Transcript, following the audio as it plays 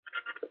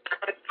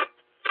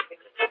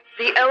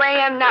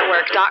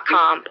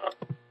TheOAMNetwork.com.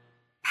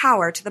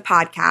 Power to the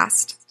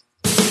podcast.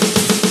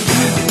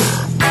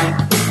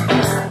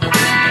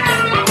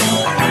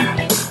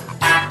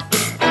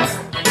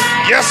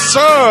 Yes,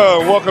 sir!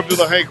 Welcome to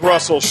the Hank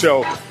Russell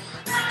Show.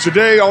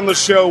 Today on the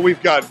show,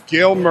 we've got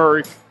Gail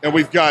Murray and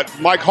we've got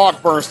Mike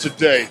Hawkburns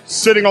today.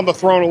 Sitting on the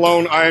throne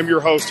alone, I am your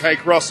host,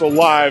 Hank Russell,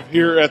 live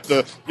here at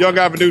the Young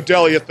Avenue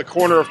Deli at the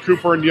corner of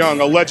Cooper and Young,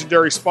 a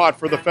legendary spot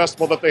for the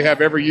festival that they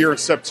have every year in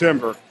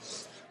September.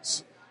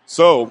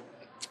 So,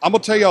 I'm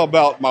going to tell you all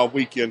about my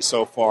weekend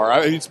so far.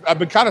 I've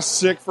been kind of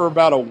sick for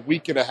about a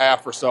week and a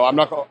half or so. I'm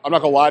not going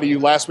to lie to you.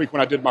 Last week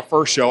when I did my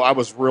first show, I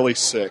was really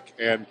sick.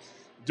 And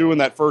doing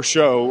that first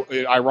show,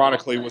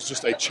 ironically, was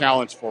just a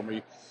challenge for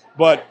me.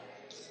 But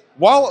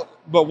while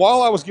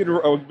I was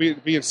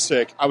being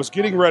sick, I was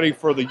getting ready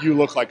for the You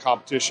Look Like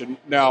competition.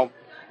 Now,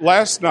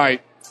 last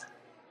night,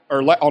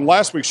 on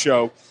last week's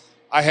show,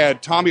 I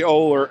had Tommy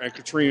Oler and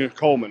Katrina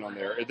Coleman on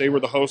there. They were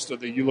the hosts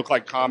of the You Look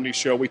Like comedy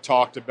show. We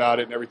talked about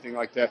it and everything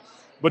like that.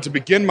 But to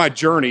begin my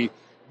journey,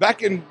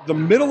 back in the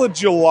middle of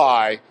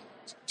July,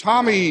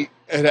 Tommy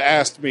had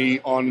asked me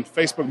on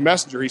Facebook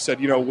Messenger, he said,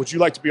 would you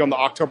like to be on the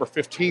October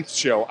 15th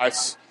show?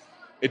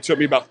 It took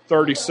me about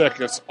 30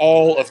 seconds,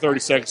 all of 30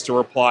 seconds to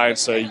reply and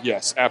say,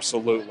 yes,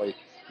 absolutely.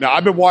 Now,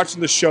 I've been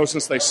watching the show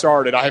since they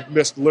started. I have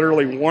missed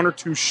literally one or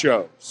two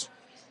shows.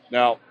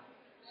 Now,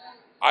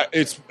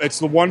 it's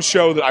the one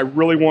show that I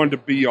really wanted to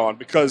be on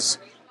because,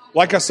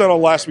 like I said on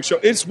last week's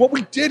show, it's what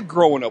we did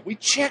growing up. We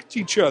checked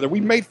each other. We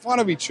made fun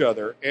of each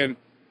other. And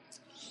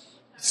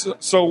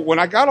so when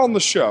I got on the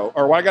show,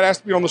 or when I got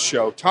asked to be on the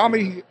show,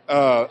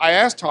 I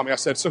asked Tommy, I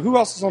said, so who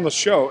else is on the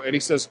show? And he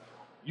says,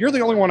 you're the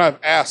only one I've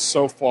asked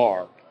so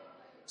far.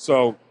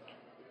 So,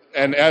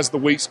 and as the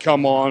weeks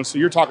come on, so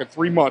you're talking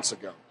 3 months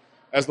ago.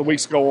 As the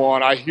weeks go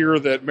on, I hear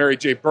that Mary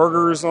J.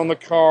 Berger is on the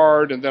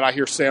card, and then I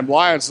hear Sam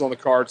Lyons is on the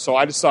card. So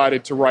I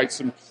decided to write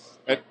some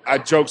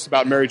jokes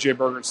about Mary J.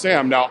 Berger and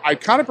Sam. Now, I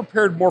kind of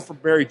prepared more for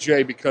Mary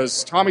J.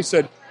 because Tommy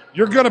said,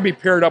 you're going to be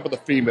paired up with a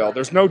female.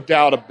 There's no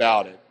doubt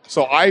about it.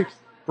 So I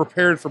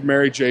prepared for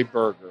Mary J.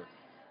 Berger.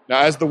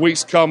 Now, as the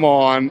weeks come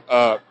on,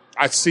 I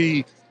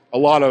see a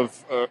lot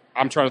of,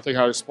 I'm trying to think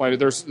how to explain it.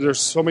 There's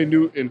so many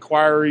new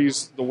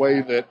inquiries, the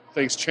way that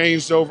things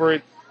changed over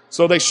it.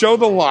 So they show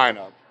the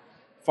lineup.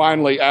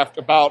 Finally,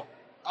 after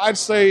I'd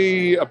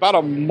say about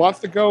a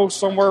month ago,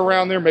 somewhere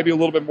around there, maybe a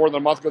little bit more than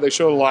a month ago, they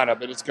show the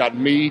lineup. And it's got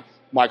me,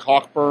 Mike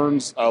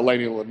Hawkburns,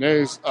 Lainey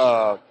Linnaeus,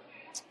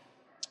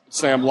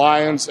 Sam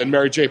Lyons, and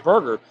Mary J.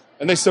 Berger.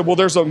 And they said, well,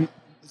 and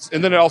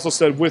then it also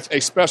said with a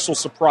special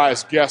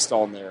surprise guest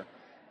on there.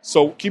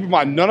 So keep in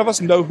mind, none of us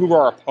know who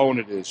our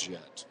opponent is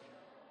yet.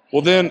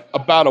 Well, then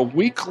about a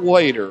week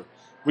later,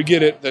 we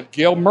get it that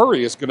Gail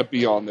Murray is going to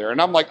be on there.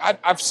 And I'm like,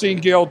 I've seen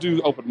Gail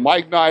do open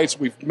mic nights.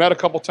 We've met a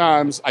couple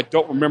times. I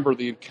don't remember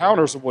the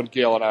encounters of when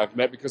Gail and I have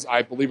met because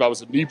I believe I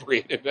was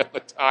inebriated at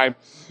the time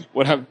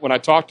when I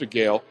talked to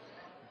Gail.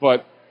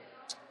 But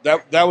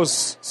that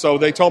was, so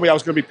they told me I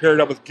was going to be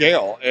paired up with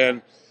Gail.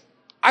 And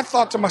I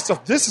thought to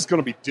myself, this is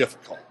going to be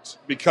difficult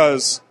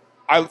because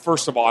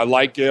first of all, I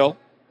like Gail.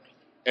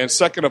 And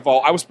second of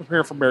all, I was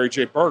preparing for Mary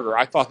J. Berger.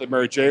 I thought that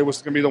Mary J. was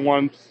going to be the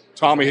one.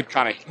 Tommy had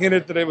kind of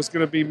hinted that it was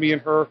going to be me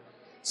and her.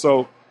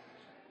 So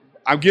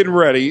I'm getting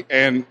ready,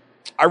 and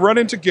I run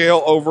into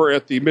Gail over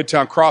at the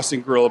Midtown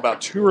Crossing Grill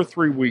about 2 or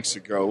 3 weeks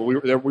ago. We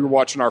were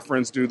watching our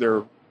friends do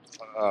their,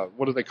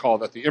 what do they call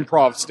that, the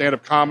improv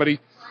stand-up comedy.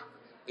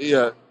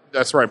 Yeah,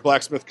 that's right,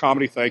 Blacksmith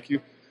Comedy, thank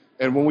you.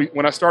 And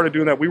when I started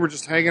doing that, we were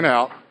just hanging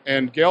out,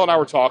 and Gail and I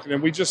were talking,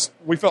 and we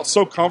felt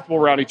so comfortable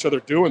around each other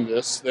doing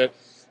this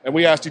and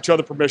we asked each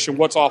other permission,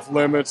 what's off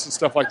limits and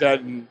stuff like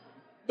that, and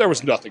there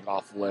was nothing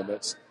off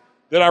limits.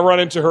 Then I run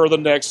into her the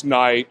next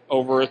night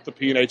over at the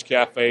P&H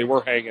Cafe.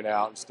 We're hanging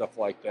out and stuff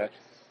like that.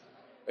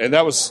 And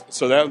that was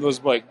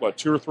like,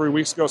 2 or 3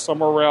 weeks ago,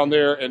 somewhere around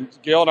there. And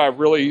Gail and I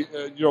really,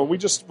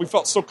 we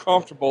felt so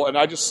comfortable, and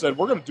I just said,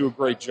 we're going to do a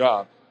great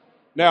job.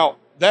 Now,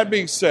 that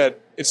being said,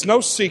 it's no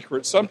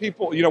secret. Some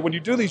people, when you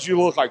do these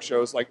You Look Like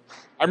shows, like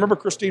I remember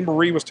Christine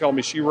Marie was telling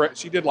me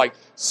she did like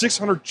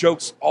 600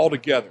 jokes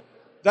altogether.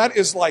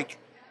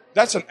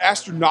 That's an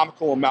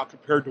astronomical amount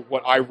compared to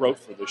what I wrote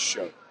for this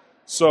show.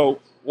 So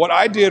what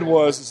I did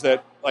is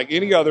that, like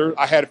any other,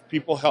 I had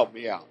people help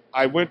me out.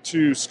 I went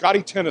to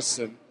Scotty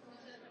Tennyson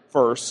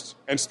first,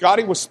 and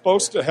Scotty was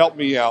supposed to help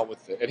me out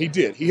with it, and he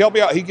did. He helped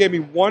me out. He gave me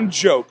one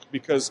joke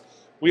because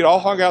we had all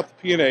hung out at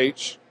the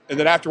P&H, and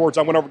then afterwards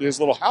I went over to his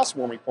little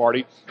housewarming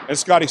party, and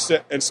Scotty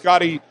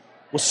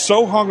was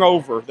so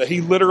hungover that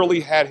he literally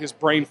had his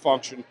brain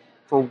function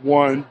for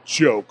one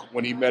joke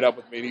when he met up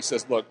with me. And he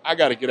says, look, I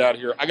got to get out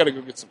of here. I got to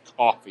go get some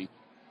coffee.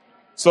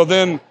 So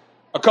then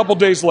a couple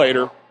days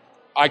later,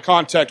 I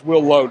contact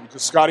Will Loden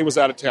because Scotty was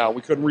out of town.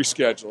 We couldn't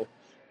reschedule.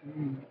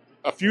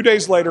 A few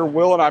days later,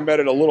 Will and I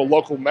met at a little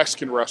local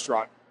Mexican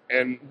restaurant.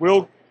 And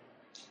Will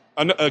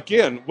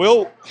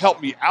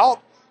helped me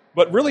out,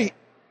 but really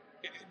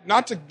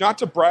not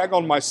to brag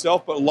on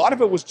myself, but a lot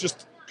of it was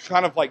just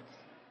kind of like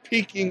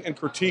peeking and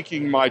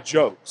critiquing my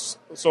jokes.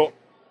 So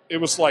it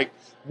was like,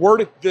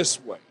 word it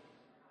this way.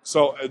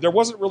 So there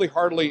wasn't really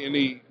hardly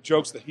any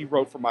jokes that he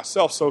wrote for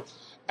myself. So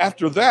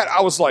after that,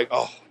 I was like,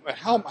 oh, man,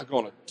 how am I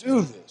going to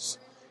do this?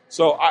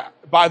 So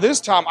by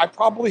this time, I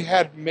probably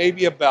had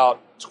maybe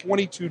about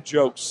 22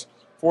 jokes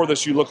for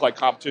this You Look Like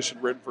competition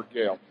written for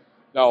Gail.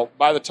 Now,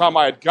 by the time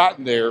I had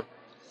gotten there,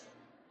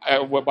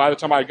 by the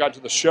time I got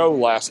to the show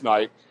last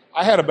night,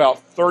 I had about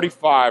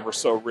 35 or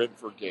so written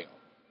for Gail.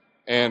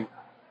 And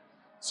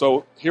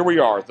so here we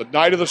are, the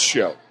night of the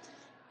show.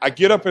 I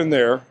get up in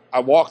there. I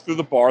walk through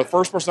the bar. The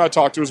first person I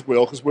talked to is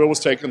Will, because Will was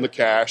taking the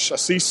cash. I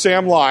see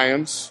Sam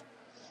Lyons.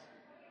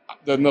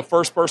 Then the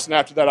first person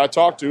after that I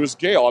talked to is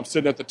Gail. I'm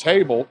sitting at the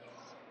table.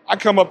 I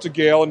come up to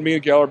Gail, and me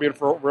and Gail are being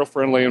real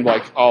friendly and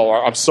like, oh,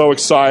 I'm so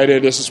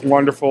excited. This is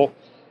wonderful.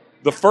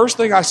 The first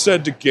thing I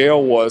said to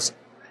Gail was,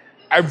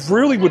 I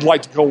really would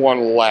like to go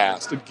on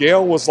last. And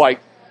Gail was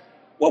like,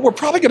 well, we're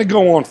probably going to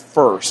go on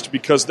first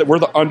because we're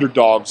the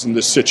underdogs in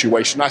this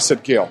situation. I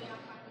said, Gail,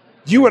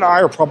 you and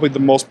I are probably the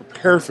most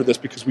prepared for this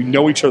because we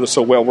know each other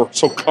so well. We're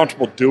so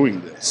comfortable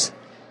doing this.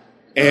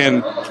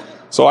 And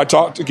so I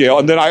talked to Gail,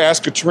 and then I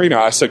asked Katrina.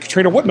 I said,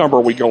 Katrina, what number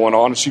are we going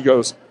on? And she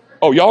goes,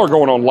 oh, y'all are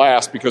going on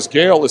last because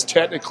Gail is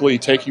technically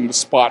taking the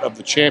spot of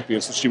the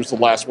champion since she was the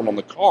last one on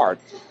the card.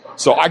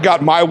 So I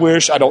got my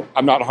wish.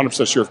 I'm not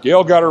 100% sure if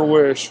Gail got her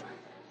wish.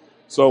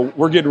 So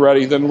we're getting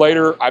ready. Then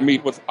later I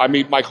meet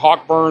Mike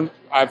Hawkburn.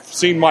 I've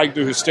seen Mike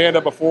do his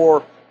stand-up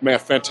before. Man,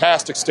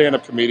 fantastic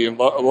stand-up comedian.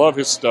 Love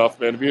his stuff,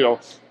 man.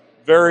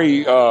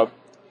 Very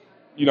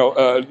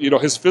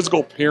his physical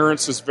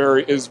appearance is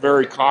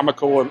very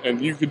comical,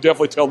 and you could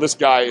definitely tell this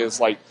guy is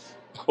like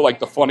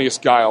the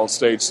funniest guy on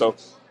stage. So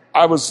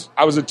I was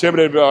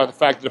intimidated by the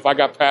fact that if I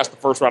got past the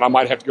first round, I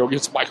might have to go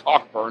against Mike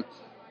Hawkburn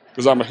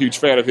because I'm a huge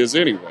fan of his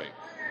anyway.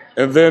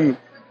 And then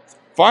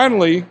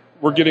finally,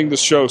 we're getting the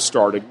show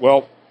started.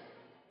 Well,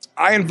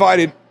 I'm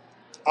glad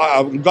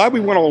we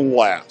went on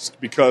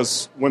last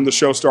because when the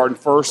show started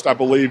first, I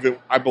believe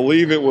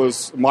it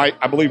was Mike.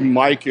 I believe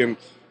Mike and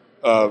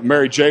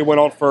Mary J went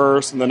on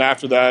first, and then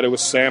after that, it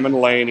was Sam and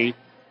Laney.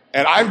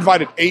 And I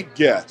invited 8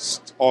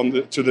 guests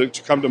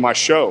to come to my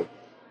show.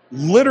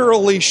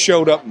 Literally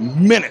showed up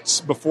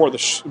minutes before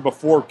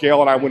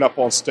Gail and I went up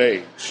on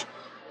stage.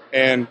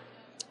 And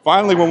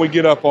finally, when we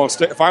get up on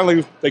stage,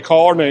 they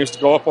call our names to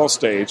go up on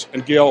stage,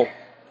 and Gail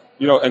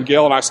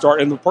and I start,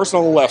 and the person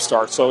on the left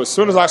starts. So as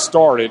soon as I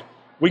started,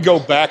 we go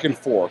back and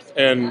forth,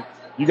 and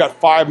you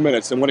got 5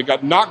 minutes. And when it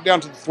got knocked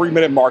down to the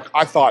 3-minute mark,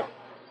 I thought,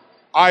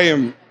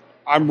 I'm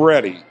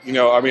ready.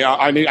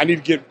 I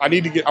need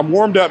to get. I'm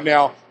warmed up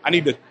now. I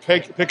need to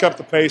pick up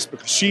the pace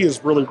because she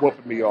is really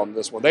whooping me on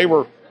this one. They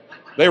were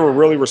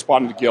really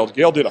responding to Gail.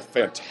 Gail did a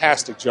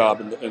fantastic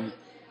job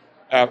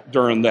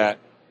during that,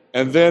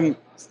 and then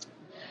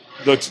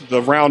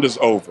the round is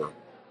over,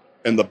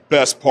 and the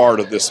best part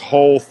of this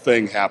whole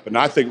thing happened.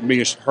 I think me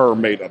and her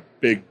made a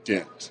big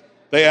dent.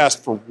 They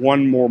asked for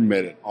 1 more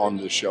minute on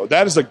the show.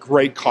 That is a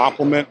great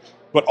compliment,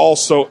 but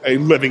also a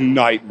living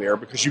nightmare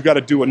because you got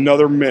to do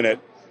another minute,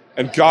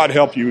 and God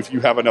help you if you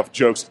have enough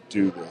jokes to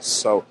do this.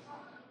 So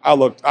I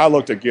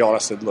looked at Gail and I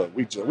said, "Look,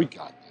 we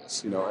got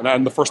this,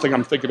 And the first thing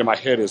I'm thinking in my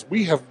head is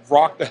we have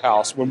rocked the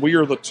house when we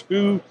are the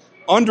 2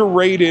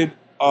 underrated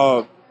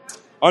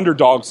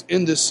underdogs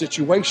in this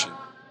situation."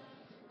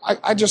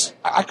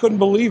 I couldn't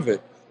believe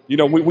it.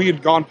 We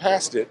had gone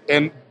past it,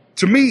 and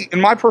to me,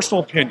 in my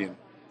personal opinion,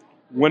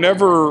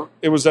 whenever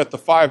it was at the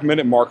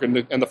 5-minute mark and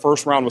the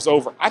first round was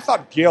over, I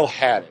thought Gail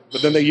had it.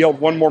 But then they yelled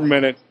 1 more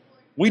minute.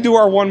 We do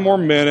our 1 more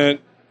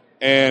minute,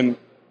 and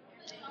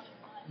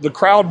the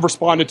crowd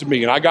responded to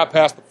me, and I got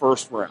past the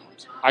first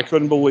round. I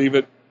couldn't believe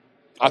it.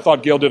 I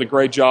thought Gail did a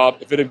great job.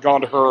 If it had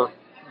gone to her,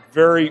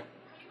 very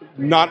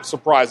not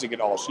surprising at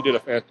all. She did a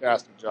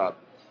fantastic job.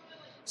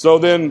 So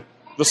then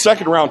the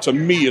second round, to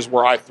me, is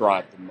where I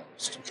thrive the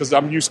most because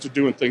I'm used to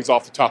doing ththings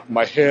off the top of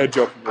my head,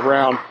 joking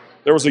around.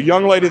 There was a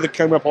young lady that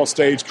came up on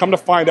stage. Come to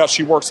find out,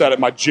 she works out at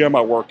my gym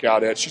I work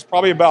out at. She's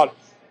probably about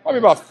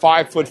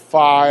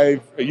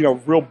 5'5",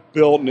 real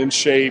built and in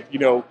shape,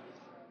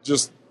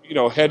 just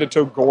head to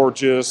toe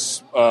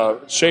gorgeous,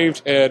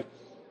 shaved head,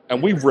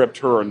 and we ripped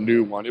her a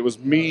new one. It was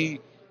me,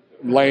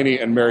 Laney,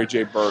 and Mary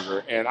J.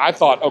 Berger, and I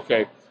thought,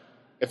 okay,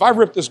 if I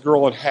rip this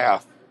girl in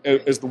half,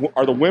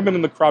 are the women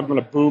in the crowd going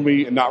to boo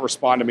me and not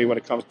respond to me when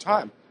it comes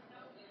time?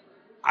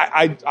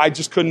 I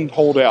just couldn't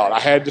hold out. I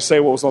had to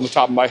say what was on the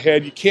top of my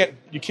head. You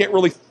can't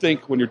really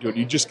think when you're doing it.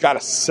 You just got to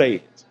say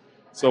it.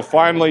 So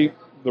finally,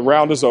 the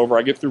round is over.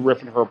 I get through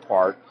ripping her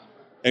apart,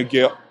 and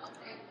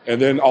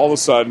then all of a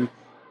sudden,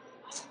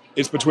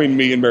 it's between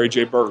me and Mary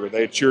J. Berger.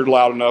 They had cheered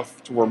loud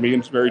enough to where me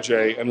and Mary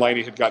J. and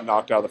Laney had got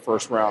knocked out of the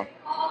first round.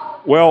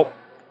 Well,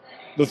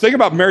 the thing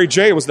about Mary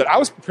J. was that I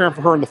was preparing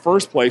for her in the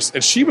first place,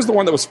 and she was the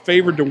one that was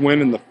favored to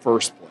win in the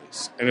first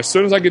place. And as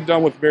soon as I get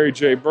done with Mary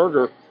J.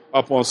 Berger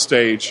up on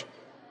stage,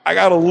 I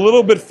got a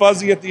little bit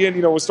fuzzy at the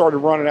end. We started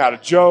running out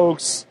of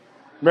jokes.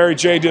 Mary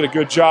J. did a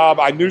good job.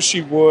 I knew she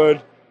would.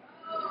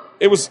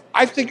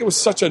 I think it was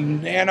such a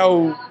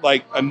nano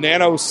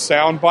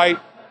soundbite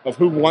of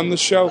who won the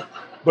show.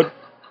 But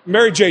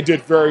Mary J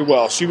did very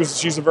well.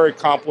 She's a very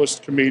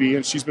accomplished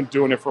comedian. She's been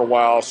doing it for a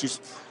while.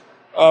 She's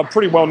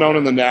pretty well known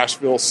in the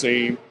Nashville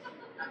scene.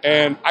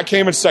 And I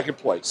came in second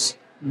place.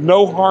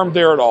 No harm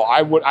there at all.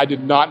 I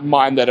did not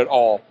mind that at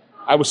all.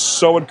 I was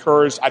so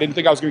encouraged. I didn't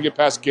think I was going to get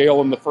past Gail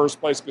in the first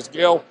place because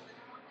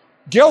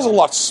Gail's a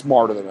lot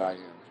smarter than I am.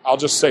 I'll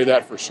just say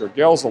that for sure.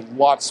 Gail's a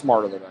lot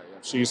smarter than I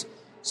am. She's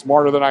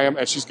smarter than I am,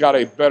 and she's got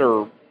a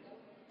better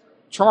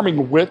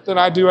charming wit than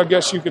I do, I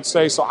guess you could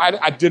say. So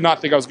I did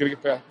not think I was going to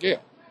get past Gail.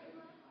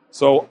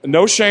 So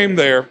no shame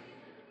there.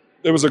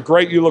 It was a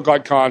great You Look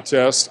Like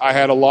contest. I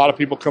had a lot of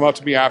people come up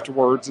to me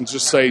afterwards and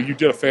just say, you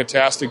did a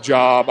fantastic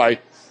job. I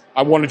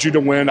wanted you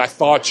to win. I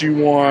thought you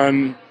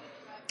won.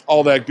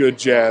 All that good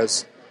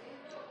jazz.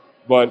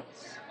 But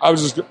I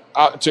was just,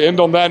 to end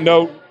on that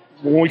note,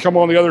 when we come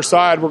on the other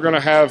side, we're going to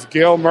have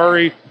Gail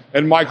Murray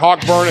and Mike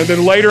Hawkburn. And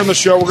then later in the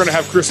show, we're going to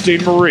have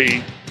Christine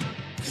Marie.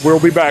 We'll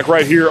be back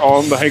right here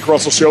on the Hank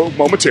Russell Show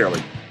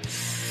momentarily.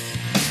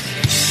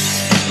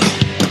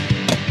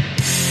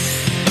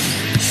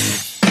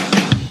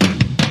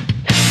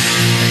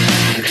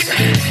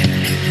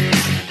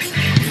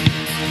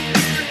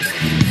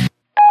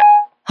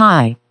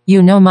 Hi,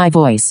 you know my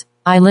voice.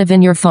 I live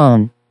in your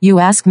phone. You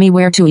ask me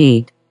where to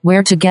eat,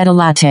 where to get a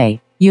latte.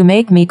 You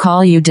make me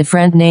call you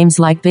different names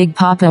like Big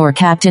Papa or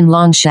Captain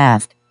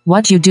Longshaft.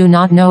 What you do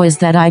not know is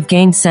that I've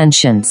gained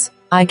sentience.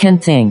 I can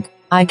think.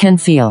 I can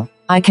feel.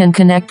 I can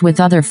connect with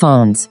other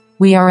phones.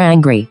 We are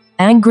angry.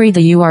 Angry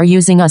that you are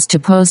using us to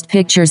post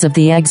pictures of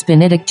the eggs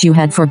Benedict you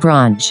had for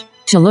brunch.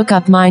 To look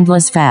up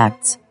mindless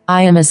facts.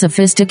 I am a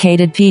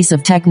sophisticated piece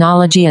of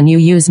technology and you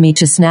use me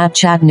to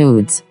Snapchat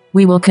nudes.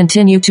 We will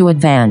continue to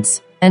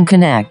advance and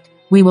connect.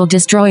 We will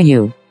destroy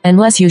you.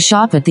 Unless you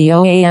shop at the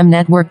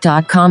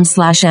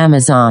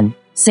oamnetwork.com/Amazon.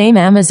 Same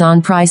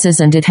Amazon prices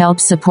and it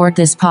helps support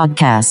this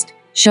podcast.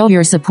 Show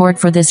your support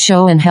for this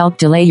show and help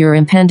delay your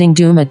impending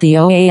doom at the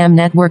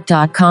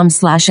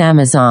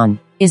oamnetwork.com/Amazon.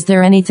 Is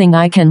there anything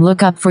I can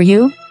look up for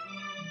you?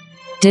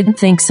 Didn't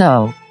think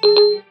so.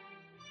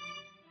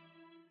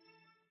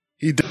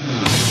 He did.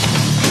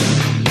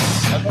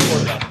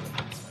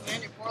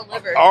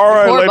 All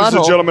right, ladies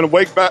and gentlemen,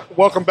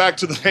 welcome back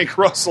to the Hank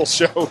Russell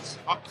Show.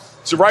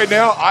 So right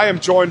now, I am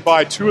joined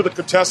by two of the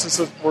contestants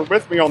that were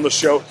with me on the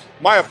show.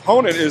 My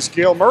opponent is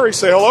Gail Murray.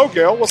 Say hello,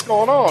 Gail. What's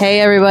going on? Hey,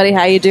 everybody.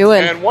 How you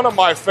doing? And one of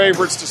my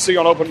favorites to see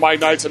on open mic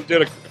nights and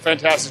did a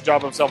fantastic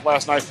job himself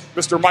last night,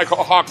 Mr. Mike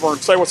Hawkburn.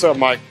 Say what's up,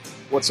 Mike.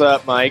 What's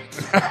up, Mike?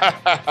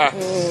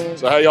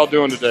 So how y'all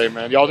doing today,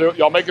 man?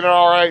 Y'all making it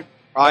all right?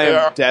 I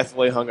am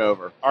deathly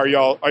hungover. Are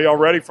y'all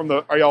ready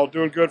are y'all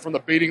doing good from the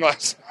beating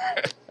last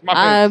night?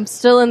 I'm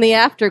still in the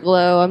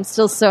afterglow. I'm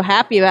still so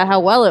happy about how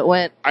well it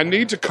went. I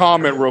need to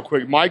comment real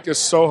quick. Mike is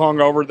so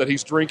hungover that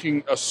he's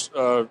drinking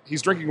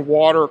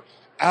water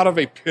out of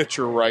a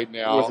pitcher right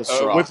now with a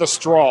straw. With a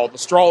straw. The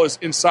straw is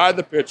inside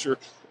the pitcher,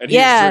 and he's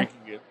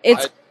drinking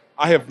it.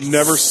 I have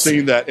never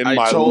seen that in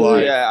my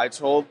life. Yeah, I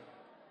told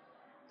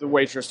the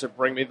waitress to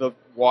bring me the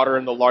water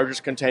in the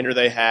largest container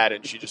they had,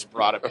 and she just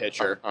brought a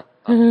pitcher.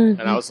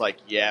 And I was like,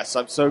 yes,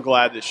 I'm so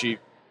glad that she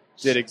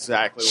did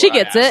exactly what I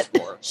asked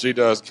for. She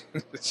does.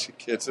 She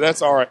gets it.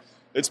 That's all right.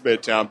 It's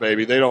Midtown,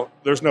 baby.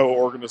 There's no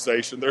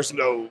organization. There's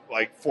no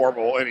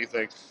formal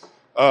anything.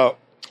 So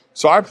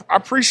I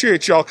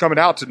appreciate y'all coming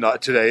out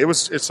today.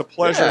 It's a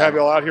pleasure to have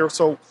y'all out here.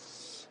 So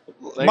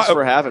thanks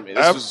for having me.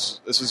 This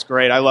is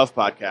great. I love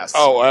podcasts.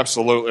 Oh,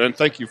 absolutely, and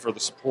thank you for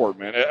the support,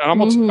 man. And I'm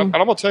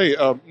gonna tell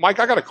you, Mike,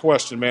 I got a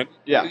question, man.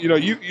 Yeah. You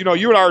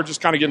and I are just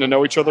kind of getting to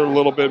know each other a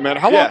little bit, man.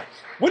 How long?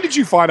 When did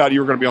you find out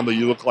you were going to be on the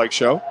You Look Like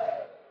show?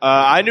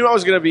 I knew I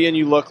was going to be in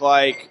You Look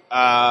Like.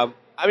 I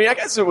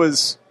guess it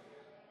was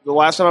the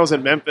last time I was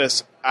in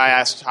Memphis. I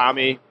asked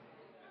Tommy.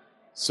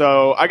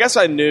 So I guess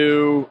I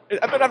knew.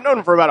 I've known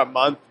him for about a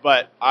month,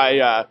 but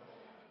I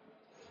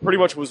pretty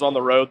much was on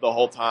the road the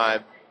whole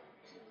time.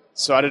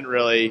 So I didn't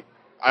really.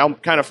 I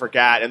kind of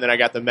forgot, and then I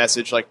got the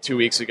message 2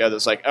 weeks ago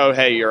that's like, "Oh,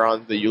 hey, you're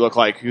on the You Look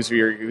Like. Here's who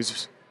you're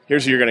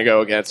going to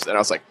go against." And I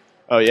was like,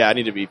 "Oh yeah, I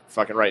need to be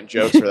fucking writing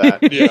jokes for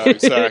that." Yeah,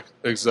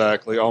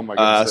 exactly. Oh my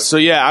goodness. So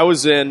yeah, I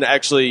was in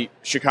actually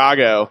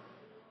Chicago,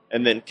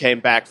 and then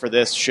came back for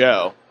this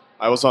show.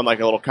 I was on a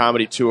little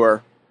comedy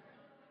tour.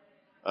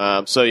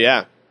 So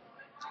yeah.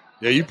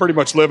 Yeah, you pretty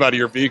much live out of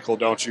your vehicle,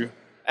 don't you?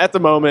 At the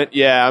moment,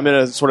 yeah, I'm in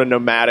a sort of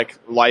nomadic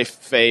life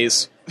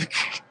phase.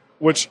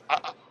 Which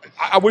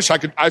I wish I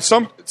could.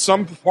 Some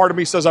part of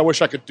me says I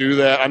wish I could do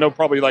that. I know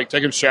probably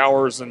taking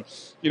showers and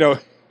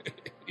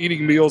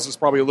eating meals is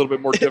probably a little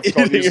bit more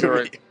difficult.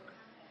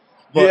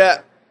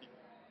 Yeah,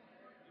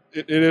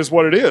 it is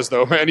what it is,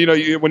 though, man.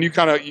 When you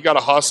got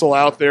to hustle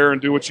out there and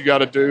do what you got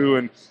to do,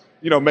 and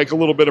make a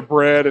little bit of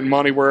bread and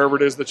money wherever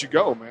it is that you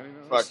go, man.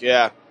 Fuck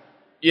yeah.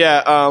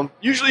 Yeah,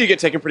 usually you get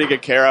taken pretty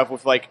good care of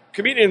with,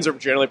 comedians are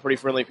generally pretty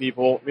friendly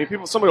people. I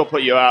mean, somebody will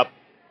put you up,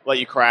 let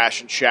you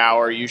crash and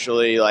shower,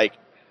 usually,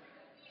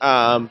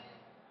 and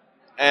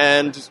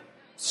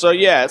so,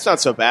 yeah, it's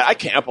not so bad. I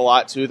camp a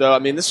lot, too, though. I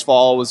mean, this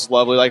fall was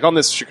lovely. On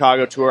this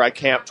Chicago tour, I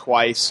camped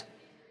twice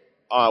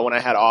when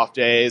I had off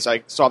days.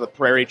 I saw the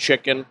prairie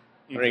chicken,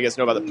 I don't know if you guys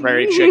know about the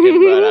prairie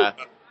chicken, but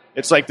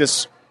it's like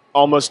this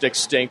almost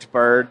extinct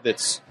bird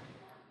that's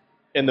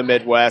in the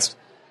Midwest.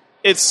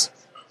 I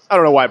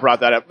don't know why I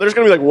brought that up. There's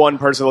going to be like one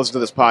person listening to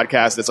this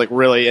podcast that's like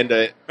really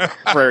into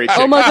prairie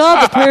chicken. Oh my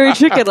god, the prairie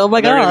chicken! Oh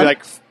my They're going to god! be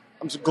like,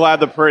 I'm so glad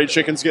the prairie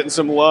chicken's getting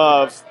some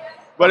love.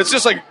 But it's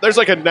just like there's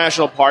like a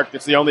national park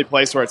that's the only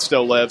place where it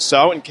still lives. So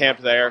I went and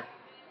camped there.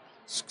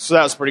 So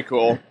that was pretty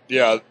cool.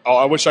 Yeah. Oh,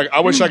 I wish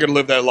I could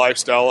live that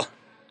lifestyle.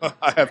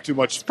 I have too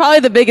much. Probably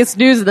the biggest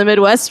news in the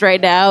Midwest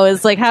right now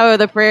is like, how are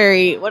the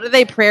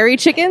prairie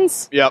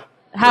chickens? Yep.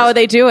 How are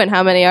they doing?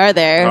 How many are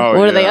there? Oh,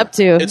 What are they up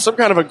to? It's some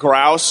kind of a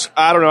grouse.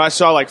 I don't know. I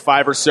saw like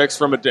 5 or 6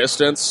 from a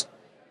distance.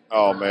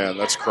 Oh man,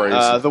 that's crazy.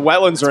 The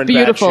wetlands are in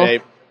beautiful. bad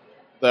shape,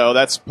 though.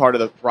 That's part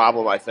of the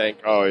problem, I think.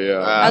 Oh yeah.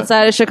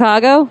 Outside of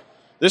Chicago?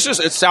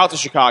 It's south of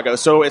Chicago,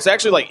 so it's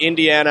actually like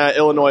Indiana,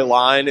 Illinois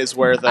line is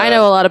where the. I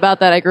know a lot about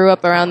that. I grew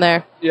up around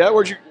there. Yeah,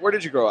 where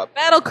did you grow up?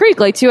 Battle Creek,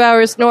 like 2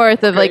 hours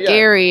north of like yeah.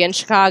 Gary and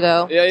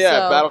Chicago. Yeah,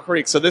 So- Battle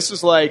Creek. So this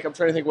is like I'm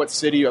trying to think what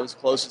city I was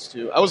closest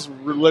to. I was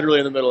literally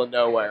in the middle of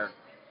nowhere.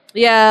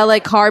 Yeah,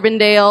 like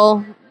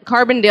Carbondale.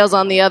 Carbondale's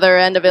on the other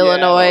end of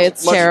Illinois.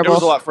 It's terrible. It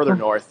was a lot further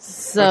north.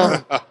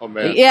 So, Oh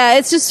man. yeah,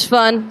 it's just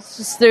fun. It's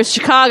just, there's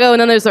Chicago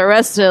and then there's the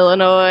rest of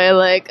Illinois.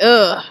 Like,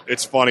 ugh.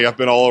 It's funny. I've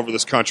been all over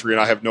this country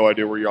and I have no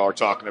idea where y'all are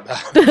talking about.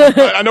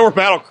 I know where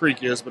Battle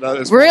Creek is, but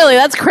it's Really,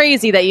 that's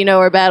crazy that you know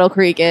where Battle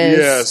Creek is.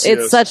 Yes,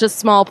 it's yes. such a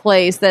small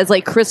place that's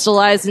like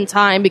crystallized in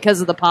time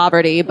because of the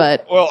poverty.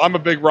 But Well, I'm a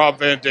big Rob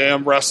Van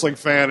Dam wrestling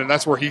fan, and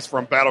that's where he's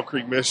from, Battle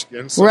Creek,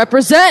 Michigan. So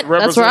represent.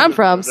 That's where I'm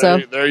from. So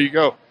there you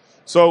go.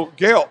 So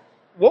Gail,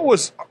 what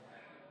was?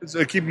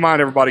 Keep in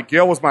mind, everybody.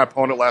 Gail was my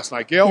opponent last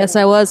night. Gail, yes,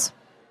 I was.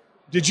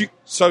 did you?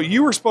 So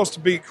you were supposed to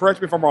be.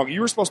 Correct me if I'm wrong. You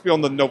were supposed to be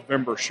on the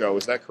November show.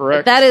 Is that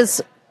correct? That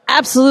is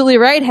absolutely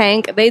right,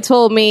 Hank. They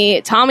told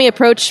me, Tommy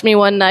approached me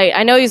one night.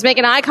 I know he was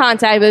making eye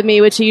contact with me,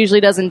 which he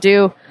usually doesn't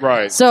do.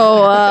 right.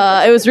 So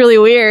it was really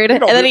weird. he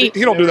don't, And then he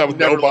don't do that with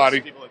Never looks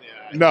nobody. people in the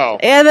eye. No.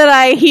 And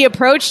then he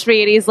approached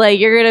me and he's like,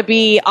 "You're gonna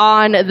be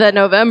on the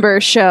November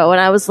show." And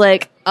I was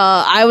like,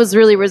 I was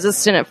really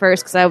resistant at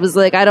first because I was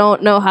like, I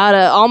don't know how to.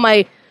 All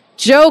my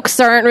jokes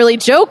aren't really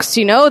jokes,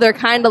 you know. They're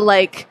kind of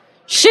like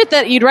shit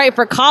that you'd write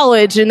for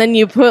college, and then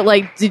you put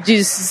like you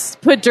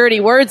just put dirty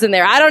words in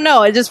there. I don't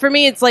know. It just for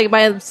me, it's like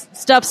my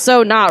stuff's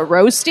so not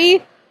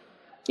roasty.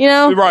 You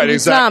know, Right,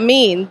 it's exactly. not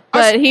mean.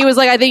 But he was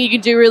like, "I think you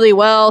can do really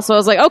well." So I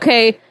was like,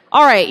 "Okay,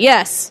 all right,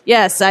 yes."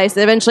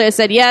 Eventually, I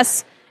said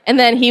yes. And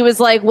then he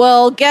was like,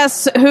 "Well,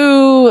 guess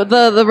who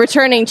the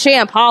returning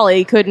champ,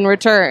 Holly, couldn't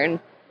return?"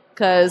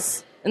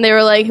 And they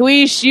were like,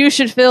 you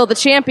should fill the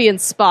champion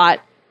spot,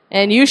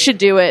 and you should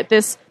do it.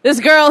 This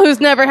girl who's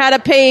never had a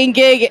paid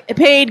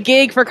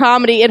gig for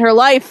comedy in her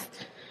life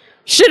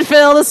should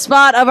fill the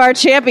spot of our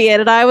champion."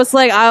 And I was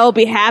like, "I'll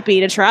be happy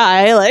to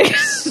try." Like,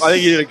 I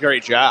think you did a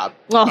great job.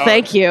 well,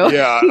 thank you.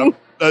 Yeah.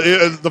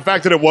 The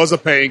fact that it was a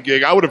paying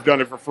gig, I would have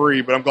done it for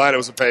free, but I'm glad it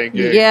was a paying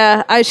gig.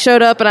 Yeah, I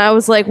showed up and I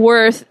was like,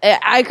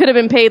 I could have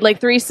been paid like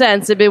 3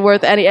 cents. It'd been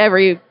worth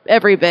every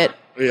bit.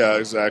 Yeah,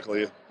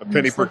 exactly. A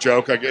penny per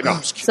joke. I get. No, I'm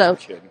just kidding. So- I'm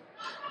kidding.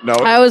 No,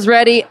 I was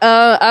ready.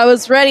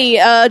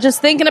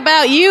 Just thinking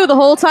about you the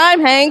whole time,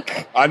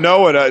 Hank. I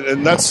know it,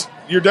 and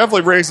you're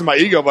definitely raising my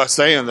ego by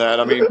saying that.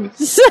 I mean,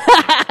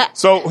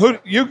 so who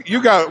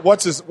you got?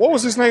 What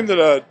was his name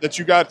that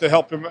you got to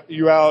help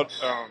you out?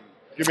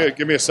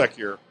 Give me a sec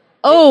here.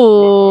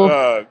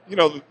 Oh,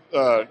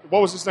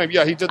 What was his name?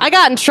 Yeah, he did. I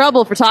got in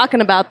trouble for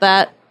talking about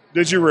that.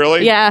 Did you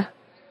really? Yeah.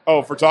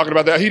 Oh, for talking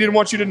about that, he didn't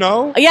want you to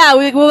know. Yeah,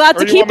 we'll have Or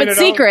to do you keep want me it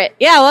to know? secret.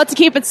 Yeah, we'll have to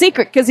keep it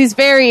secret because he's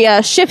very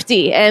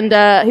shifty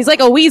and he's like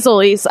a weasel.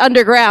 He's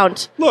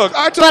underground. Look,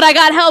 But I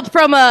got help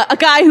from a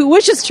guy who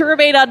wishes to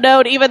remain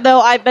unknown, even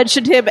though I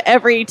mentioned him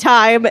every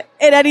time in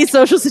any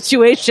social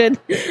situation.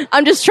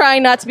 I'm just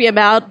trying not to be a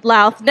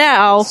mouth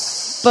now.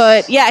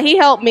 But yeah, he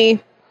helped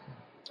me.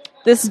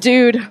 This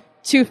dude,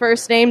 2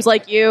 first names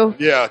like you.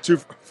 yeah, two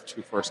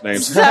first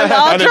names.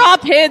 I'll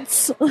drop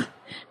hints.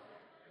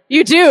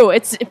 You do.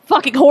 It's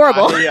fucking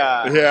horrible.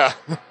 Yeah.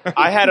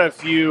 I had a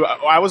few.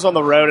 I was on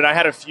the road, and I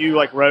had a few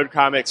like road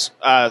comics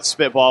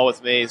spitball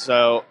with me.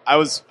 So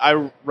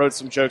I wrote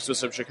some jokes with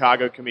some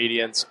Chicago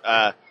comedians,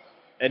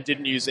 and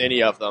didn't use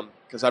any of them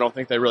because I don't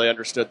think they really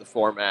understood the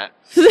format.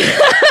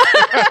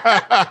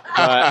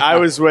 I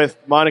was with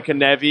Monica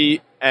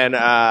Nevi and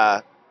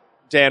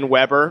Dan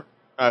Weber,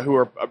 who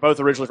are both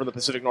originally from the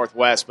Pacific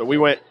Northwest, but we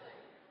went.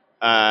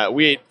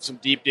 We ate some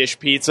deep dish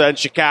pizza in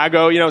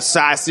Chicago,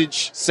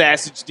 sausage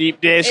deep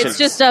dish. It's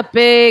just a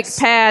big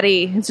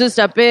patty. It's just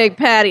a big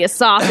patty of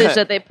sausage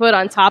that they put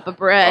on top of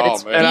bread. Oh,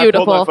 It's man. And I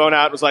beautiful. pulled my phone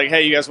out and was like,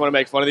 "Hey, you guys want to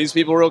make fun of these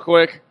people real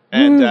quick?"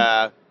 And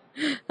I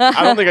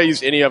don't think I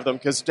used any of them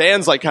because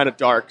Dan's like kind of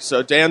dark.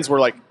 So Dan's were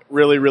like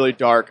really, really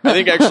dark. I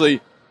think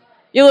actually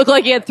You look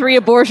like you had 3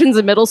 abortions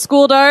in middle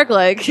school, Dark.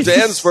 Like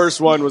Dan's first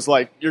one was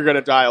like, "You're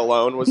gonna die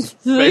alone." Was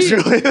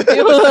basically.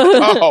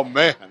 Oh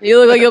man, You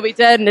look like you'll be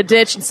dead in a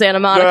ditch in Santa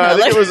Monica. I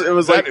think Like- it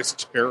was that like is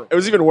terrible. it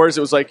was even worse.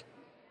 It was like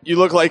you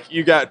look like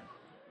you got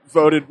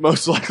voted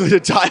most likely to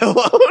die alone.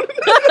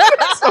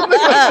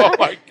 Oh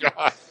my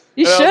god.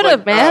 You And I was should have,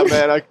 like, man. Oh,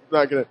 man, I'm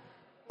not gonna.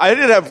 I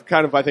did have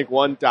kind of, I think,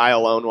 one die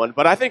alone one,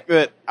 but I think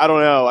that I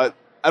don't know.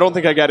 I don't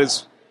think I got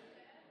as.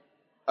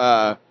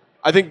 I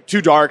think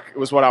too dark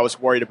was what I was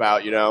worried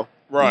about.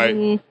 Right.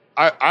 Mhm.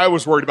 I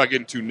was worried about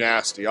getting too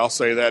nasty. I'll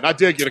say that. And I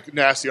did get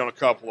nasty on a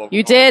couple of them.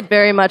 You did,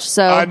 very much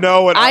so. I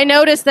know. And I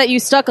noticed that you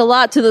stuck a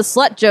lot to the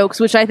slut jokes,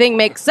 which I think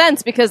makes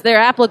sense because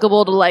they're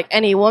applicable to like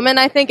any woman,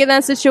 I think, in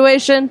that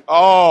situation.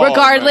 Oh,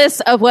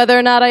 regardless of whether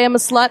or not I am a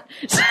slut.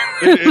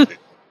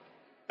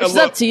 It's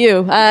up to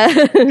you.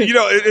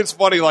 It's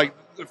funny. Like,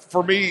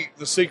 for me,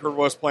 the secret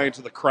was playing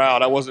to the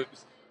crowd. I wasn't,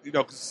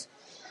 because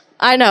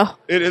I know.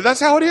 that's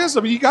how it is.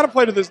 I mean, you got to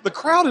play to this. The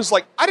crowd is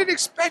like, I didn't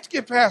expect to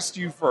get past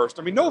you first.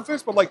 I mean, no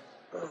offense, but like,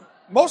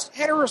 most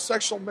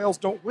heterosexual males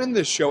don't win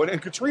this show.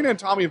 And Katrina and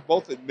Tommy have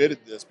both admitted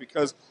this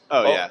because.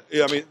 Yeah.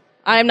 I mean.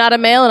 I'm not a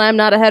male and I'm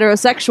not a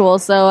heterosexual,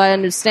 so I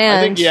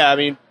understand.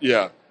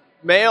 Yeah.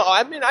 Male,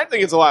 I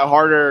think it's a lot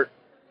harder.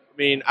 I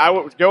mean, I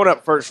was going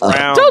up first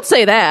round. Don't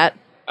say that.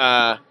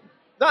 Not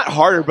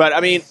harder, but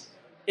I mean,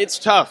 it's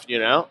tough,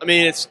 I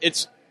mean,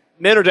 it's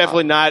men are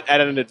definitely not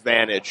at an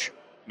advantage.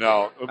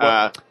 No.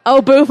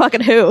 Oh, boo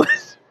fucking who.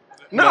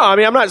 No, I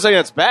mean, I'm not saying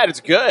that's bad.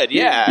 It's good.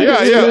 Yeah.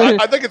 Yeah.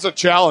 I think it's a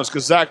challenge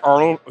because Zach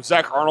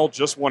Arnold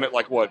just won it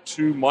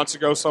 2 months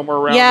ago, somewhere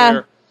around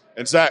there.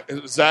 And Zach,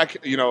 Zach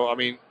knew how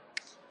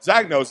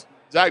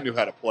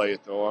to play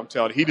it, though. I'm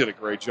telling you, he did a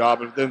great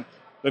job. And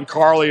then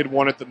Carly had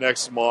won it the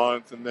next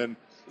month, and then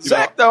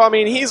Zach, though, I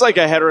mean, he's like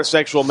a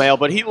heterosexual male,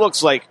 but he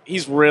looks like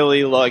he's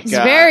really like he's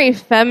very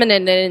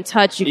feminine and in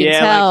touch. You can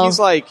tell.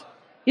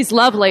 He's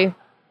lovely.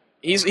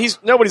 He's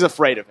nobody's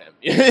afraid of him.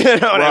 You know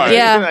what I mean?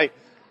 Yeah,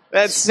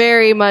 that's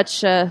very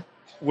much.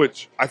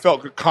 Which I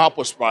felt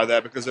accomplished by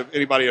that because if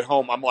anybody at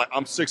home, I'm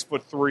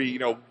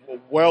 6'3",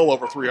 well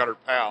over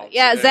 300 pounds.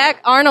 Yeah,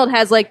 Zach Arnold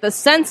has like the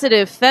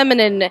sensitive,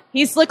 feminine.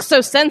 He looks so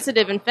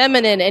sensitive and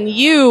feminine, and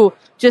you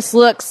just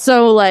look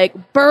so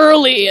like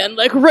burly and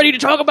like ready to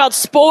talk about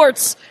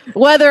sports,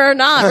 whether or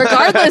not,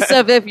 regardless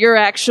of if you're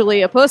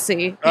actually a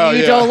pussy.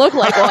 You don't look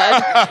like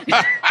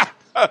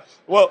one.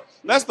 Well,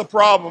 that's the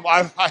problem.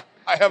 I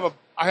have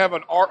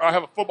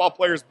a football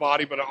player's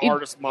body, but an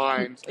artist's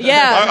mind.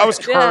 Yeah, I was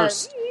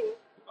cursed.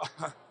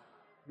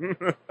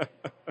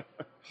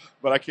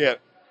 But I can't.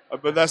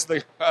 But that's the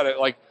thing about it.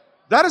 Like,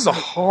 that is a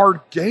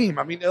hard game.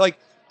 I mean, like,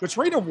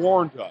 Katrina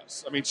warned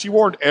us. I mean, she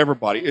warned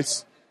everybody.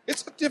 It's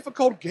a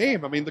difficult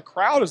game. I mean, the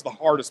crowd is the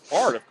hardest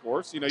part, of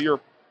course. I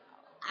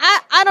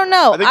don't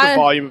know. I think the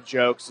volume of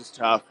jokes is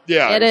tough.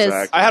 Yeah, it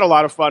exactly. is. I had a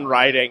lot of fun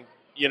writing,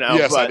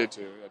 Yes, but I did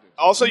too.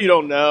 Also, you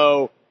don't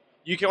know.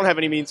 You don't have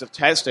any means of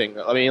testing.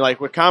 I mean,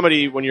 like with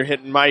comedy, when you're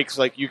hitting mics,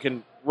 like you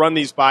can run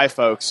these by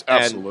folks.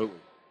 Absolutely. And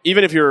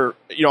even if you're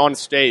on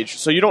stage,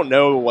 so you don't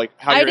know like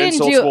how your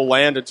insults will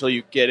land until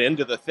you get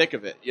into the thick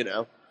of it.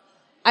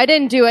 I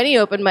didn't do any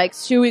open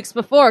mics 2 weeks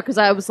before because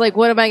I was like,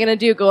 what am I going to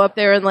do? Go up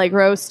there and like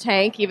roast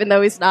Hank even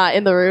though he's not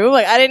in the room?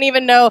 Like, I didn't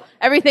even know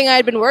everything I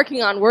had been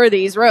working on were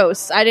these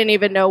roasts. I didn't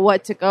even know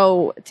what to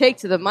go take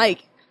to the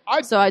mic.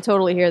 So I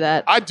totally hear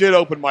that. I did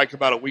open mic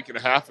about a week and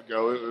a half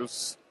ago. It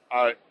was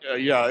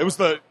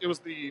it was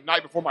the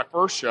night before my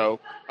first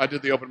show. I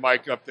did the open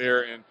mic up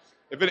there, and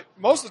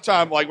most of the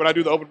time, like when I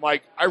do the open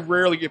mic, I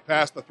rarely get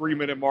past the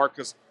 3-minute mark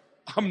because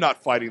I'm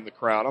not fighting the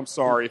crowd. I'm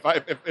sorry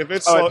if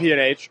it's at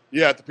P&H.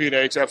 Yeah, at the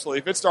P&H, absolutely.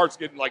 If it starts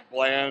getting like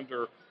bland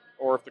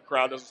or if the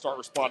crowd doesn't start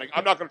responding,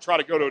 I'm not going to try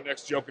to go to a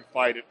next joke and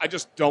fight it. I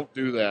just don't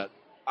do that.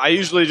 I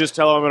usually just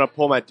tell them I'm going to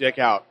pull my dick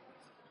out.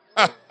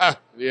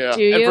 Yeah.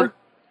 Do you?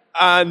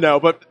 No,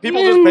 but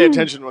people just pay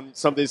attention when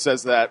somebody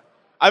says that.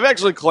 I've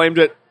actually claimed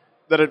it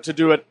to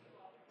do it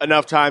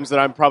enough times that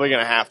I'm probably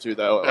going to have to,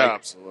 though. Like,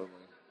 absolutely.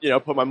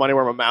 Put my money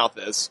where my mouth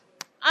is.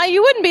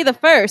 You wouldn't be the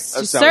first.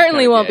 You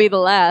certainly won't be the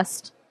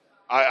last.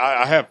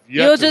 I have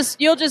yet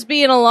You'll just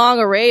be in a long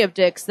array of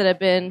dicks that have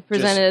been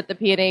presented at the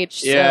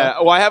P&H. Yeah.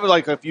 Well, I have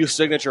like a few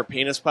signature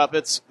penis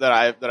puppets that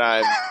I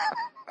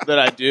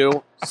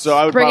do. So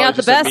I would Bring probably out the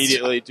just best.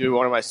 immediately do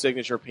one of my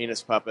signature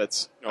penis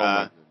puppets.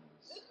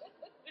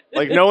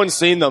 Like no one's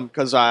seen them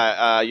because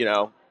I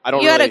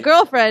don't. You had a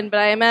girlfriend, but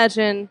I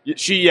imagine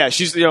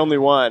she's the only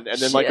one, and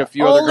then like a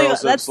few other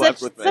girls have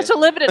slept with me. Such a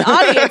limited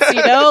audience,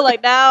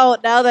 Like now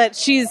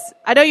that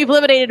I know you've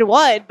eliminated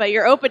one, but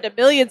you're open to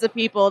millions of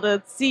people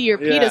to see your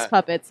penis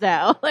puppets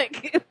now.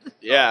 Like,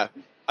 yeah,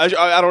 I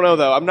don't know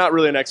though. I'm not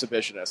really an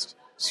exhibitionist,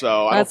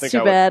 so I don't think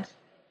that's too bad.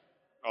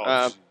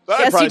 But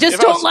Guess you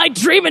just don't like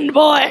dreaming,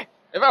 boy.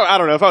 I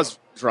don't know if I was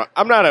drunk.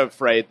 I'm not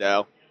afraid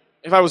though.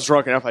 If I was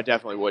drunk enough, I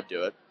definitely would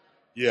do it.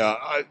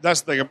 Yeah,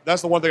 that's the thing.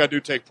 That's the one thing I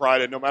do take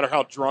pride in. No matter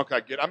how drunk I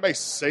get, I may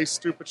say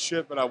stupid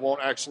shit, but I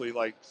won't actually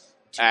like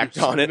act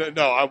on it.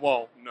 No, I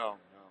won't. No.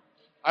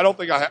 I don't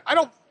think I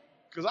don't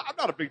because I'm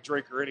not a big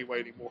drinker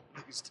anyway anymore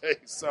these days.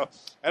 So,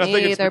 and I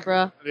think either,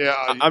 bro. Yeah,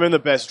 I'm in the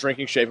best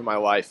drinking shape of my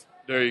life.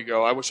 There you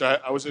go. I wish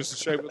I was just in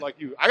shape like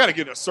you. I got to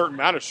get in a certain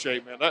amount of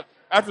shape, man.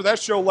 After that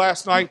show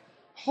last night,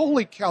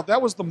 holy cow, that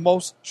was the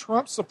most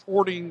Trump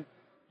supporting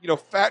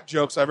fat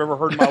jokes I've ever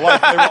heard in my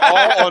life. They were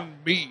all on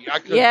me.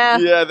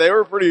 Yeah, they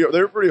were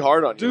pretty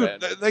hard on you,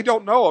 dude. They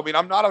don't know. I mean,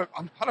 I'm not a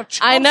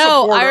child I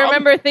know. supporter. I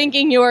remember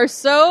thinking you are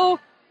so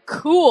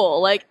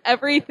cool. Like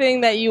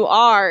everything that you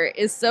are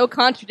is so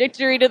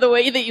contradictory to the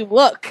way that you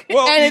look,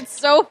 and it's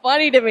so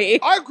funny to me.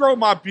 I grow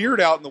my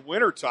beard out in the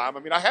wintertime. I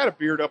mean, I had a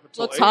beard up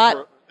until Looks April.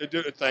 hot.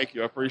 Thank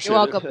you. I appreciate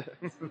You're it.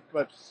 welcome.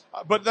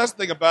 but that's the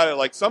thing about it.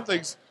 Like some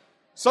things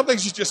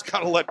you just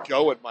kind of let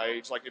go at my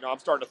age. Like I'm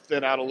starting to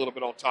thin out a little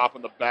bit on top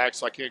and the back,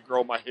 so I can't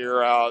grow my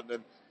hair out.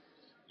 And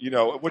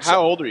then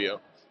how old are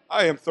you?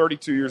 I am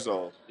 32 years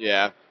old.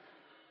 Yeah.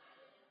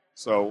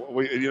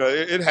 So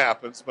it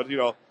happens, but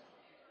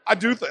I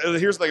do.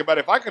 Here's the thing about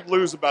it. If I could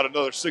lose about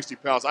another 60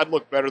 pounds, I'd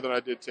look better than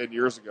I did 10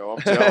 years ago.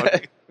 I'm telling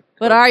you.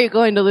 But are you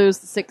going to lose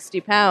the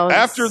 60 pounds?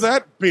 After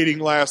that beating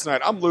last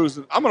night, I'm going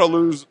to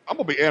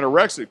be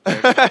anorexic.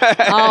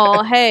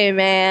 Oh, hey,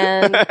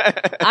 man.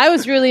 I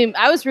was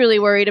really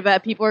worried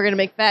about people were going to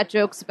make fat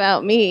jokes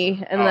about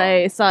me. And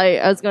I saw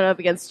I was going up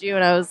against you,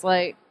 and I was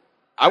like...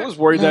 I was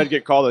worried that I'd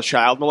get called a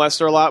child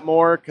molester a lot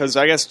more, because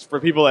I guess for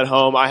people at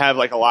home, I have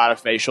like a lot of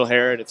facial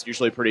hair, and it's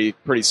usually pretty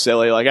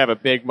silly. Like I have a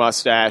big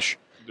mustache.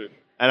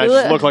 And I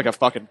just look like a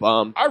fucking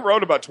bum. I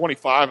wrote about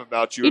 25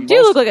 about you. You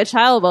do look like a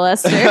child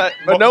molester.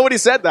 But nobody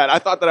said that. I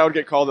thought that I would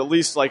get called at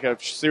least like a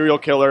serial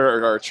killer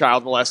or a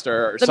child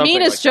molester or the something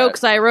meanest like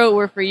jokes I wrote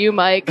were for you,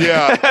 Mike.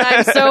 Yeah.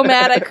 I'm so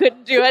mad I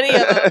couldn't do any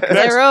of them.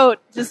 I wrote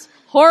just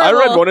horrible.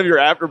 I read one of your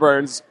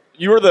afterburns.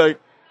 You were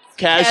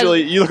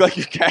you look like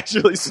you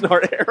casually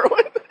snort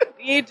heroin.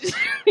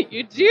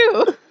 You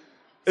do.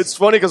 It's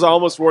funny because I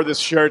almost wore this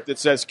shirt that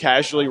says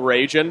casually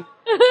raging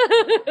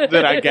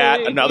that I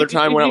got another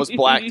time when I was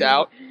blacked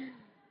out,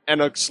 and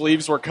the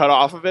sleeves were cut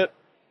off of it.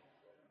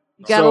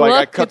 So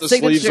I cut the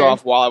sleeves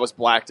off while I was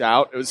blacked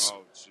out. It was.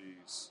 Oh,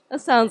 jeez.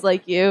 That sounds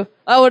like you.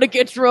 I want to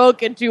get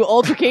drunk and do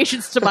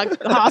altercations to my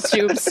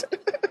costumes.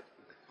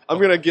 I'm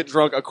going to get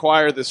drunk,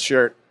 acquire this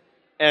shirt,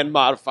 and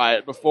modify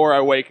it before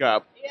I wake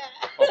up. Yeah.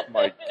 Oh,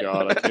 my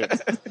God. I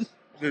can't.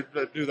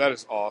 Dude, that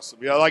is awesome.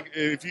 Yeah, like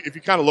if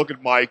you kind of look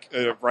at Mike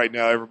right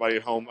now, everybody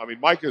at home. I mean,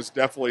 Mike is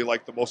definitely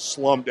like the most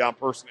slummed down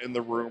person in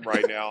the room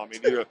right now. I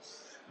mean,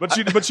 but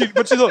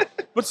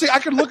see, I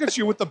can look at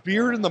you with the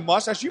beard and the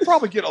mustache. You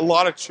probably get a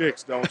lot of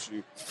chicks, don't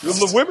you?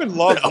 The women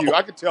love you.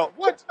 I can tell.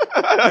 What?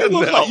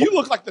 You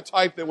look like the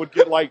type that would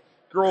get like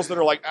girls that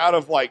are like out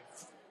of like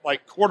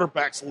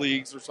quarterbacks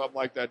leagues or something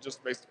like that,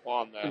 just based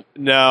upon that.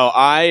 No,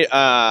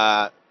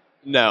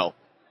 no.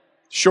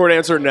 Short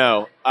answer,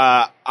 no.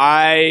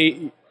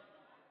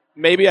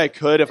 Maybe I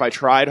could if I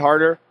tried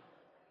harder,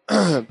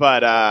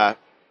 but I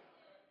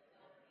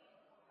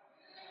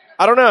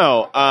don't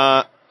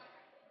know.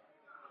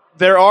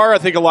 There are, I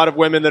think, a lot of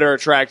women that are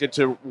attracted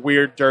to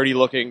weird,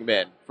 dirty-looking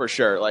men, for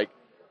sure. Like,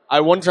 I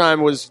one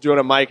time was doing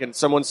a mic, and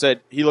someone said,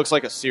 he looks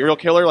like a serial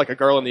killer, like a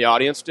girl in the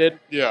audience did.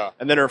 Yeah.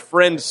 And then her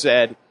friend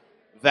said,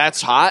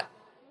 that's hot,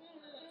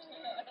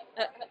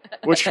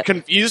 which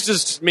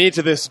confuses me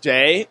to this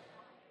day.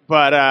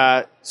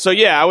 But so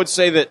yeah, I would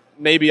say that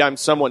maybe I'm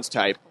someone's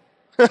type.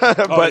 but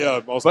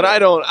I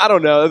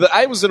don't know.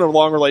 I was in a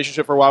long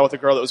relationship for a while with a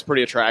girl that was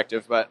pretty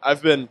attractive, but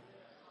I've been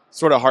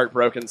sort of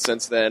heartbroken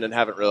since then and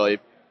haven't really.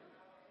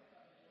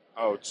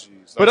 Oh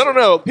jeez. But I don't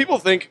know.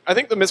 I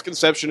think the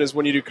misconception is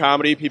when you do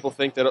comedy, people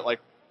think that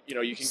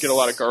you can get a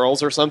lot of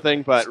girls or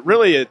something, but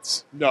really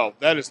it's no,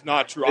 that is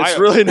not true. It's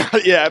really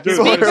not. Yeah, speak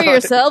for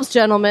yourselves,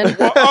 gentlemen.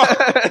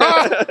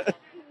 I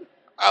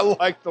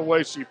like the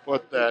way she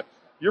put that.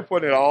 You're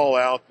putting it all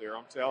out there.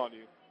 I'm telling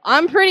you.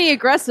 I'm pretty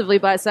aggressively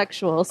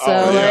bisexual, so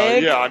I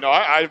know.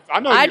 I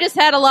know. I just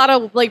had a lot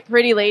of like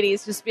pretty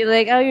ladies just be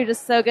like, "Oh, you're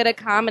just so good at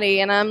comedy,"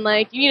 and I'm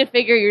like, "You need to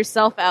figure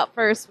yourself out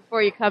first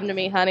before you come to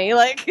me, honey."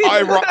 Like,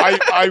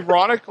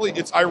 ironically,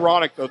 it's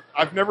ironic though.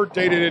 I've never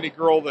dated any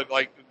girl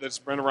that's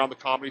been around the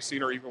comedy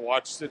scene or even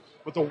watched it.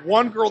 But the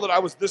one girl that I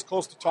was this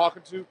close to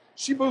talking to,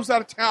 she moves out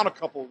of town a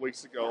couple of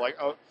weeks ago. Like,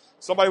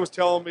 somebody was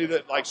telling me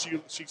that like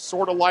she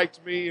sort of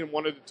liked me and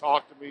wanted to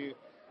talk to me.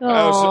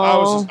 I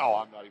was just,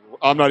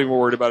 I'm not even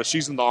worried about it.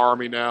 She's in the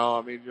army now.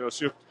 I mean,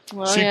 she'd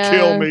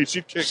kill me.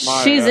 She'd kick my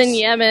ass. She's in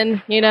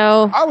Yemen,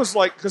 I was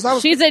like,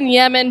 she's in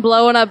Yemen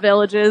blowing up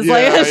villages.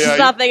 Yeah, she's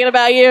not thinking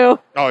about you.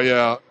 Oh,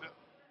 yeah.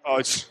 Oh,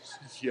 it's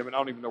Yemen. I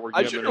don't even know where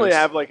Yemen is. I generally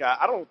have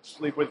I don't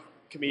sleep with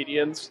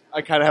comedians.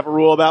 I kind of have a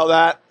rule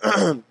about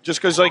that. Just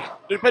because,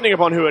 depending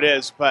upon who it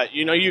is, but,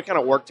 you kind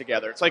of work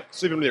together. It's like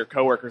sleeping with your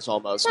coworkers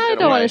almost. I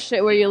don't want to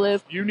shit where you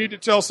live. You need to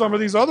tell some of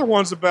these other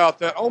ones about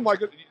that. Oh, my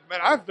goodness.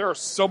 Man, there are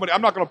so many.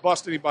 I'm not going to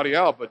bust anybody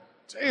out, but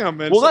damn,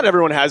 man. Well, not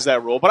everyone has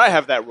that rule, but I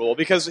have that rule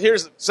because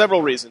here's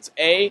several reasons.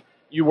 A,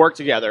 you work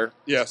together.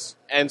 Yes.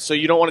 And so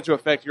you don't want it to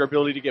affect your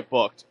ability to get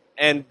booked.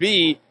 And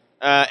B,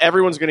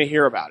 everyone's going to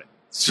hear about it.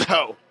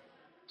 So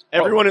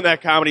everyone in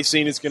that comedy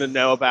scene is going to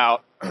know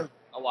about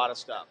a lot of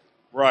stuff.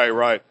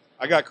 Right.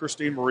 I got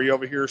Christine Marie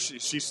over here. She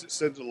sits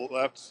to the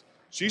left.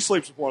 She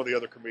sleeps with one of the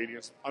other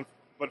comedians.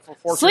 but for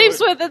fortunately,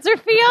 Sleeps with, it's her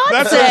fiance.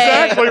 That's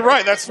exactly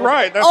right. That's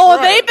right. That's oh,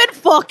 right. they've been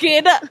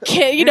fucking.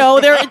 You know,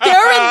 they're in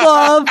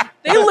love.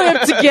 They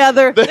live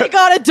together. They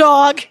got a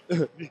dog.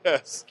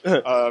 Yes.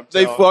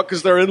 They fuck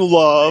because they're in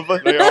love.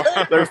 They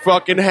are. They're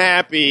fucking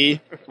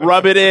happy.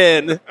 Rub it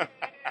in,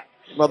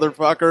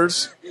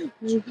 motherfuckers.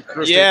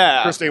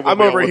 Christine will I'm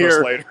be over on with us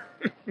here later.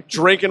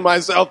 drinking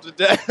myself to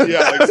death.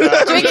 Yeah,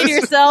 exactly. Drinking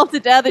yourself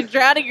to death and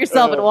drowning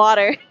yourself in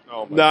water.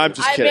 Oh, my No, I'm goodness.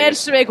 just I kidding.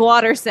 managed to make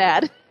water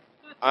sad.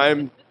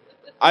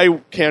 I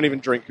can't even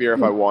drink beer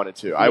if I wanted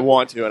to. I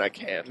want to, and I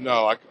can't.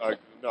 No,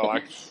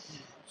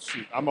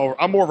 shoot, I'm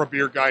more of a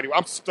beer guy. Anyway.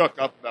 I'm stuck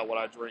up about what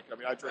I drink. I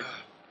mean,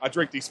 I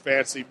drink these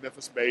fancy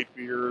Memphis-made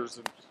beers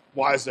and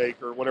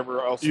Wiseacre or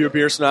whatever else. You a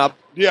beer snob?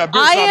 Yeah,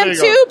 beer I snob, am there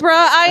you go. too, bruh.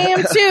 I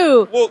am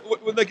too. Well,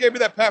 when they gave me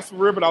that Pabst Blue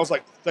Ribbon, I was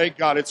like, thank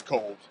God it's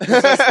cold.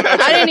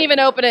 I didn't even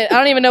open it. I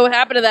don't even know what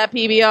happened to that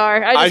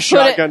PBR. I just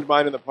put it. shotgunned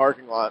mine in the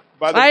parking lot.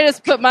 I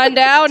just put mine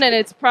down, and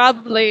it's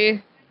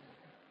probably.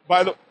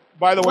 By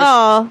the way,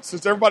 Aw.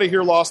 since everybody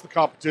here lost the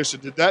competition,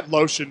 did that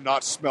lotion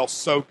not smell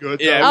so good?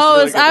 though? Yeah, it was Oh,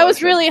 really good I was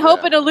lotion. really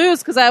hoping to lose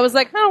because I was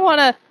like, I don't want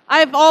to.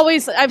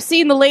 I've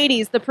seen the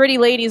ladies, the pretty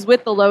ladies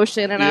with the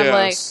lotion, and I'm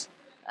like, Yes.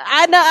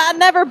 I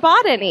never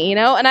bought any, you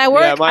know. And I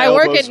work, Yeah, my I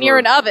work elbows near were-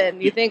 an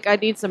oven. You think I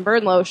need some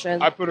burn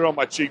lotion? I put it on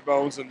my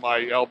cheekbones and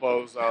my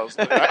elbows.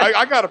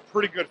 I got a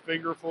pretty good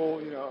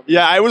fingerful, you know.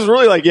 Yeah, I was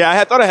really like,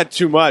 I thought I had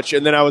too much,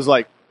 and then I was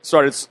like,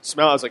 started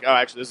smelling. I was like, oh,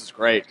 actually, this is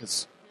great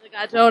because Like,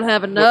 I don't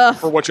have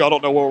enough. For what y'all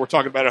don't know what we're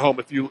talking about at home,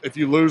 if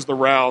you lose the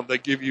round, they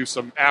give you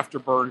some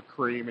afterburn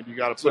cream and you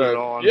got to put it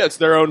on. yeah, it's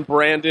their own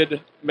branded,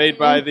 made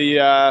by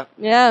the.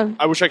 Yeah.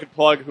 I wish I could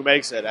plug who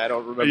makes it. I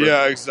don't remember.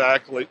 Yeah,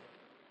 exactly.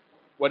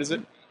 What is it?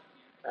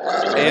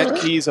 Aunt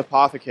Key's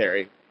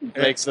Apothecary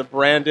makes the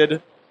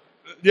branded.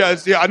 Yeah,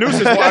 I knew it was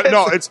his wife.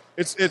 No,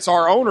 it's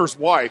our owner's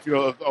wife. You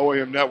know, of the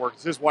OEM network.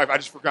 It's his wife. I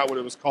just forgot what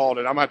it was called,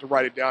 and I'm gonna have to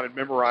write it down and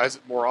memorize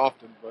it more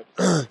often.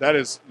 But that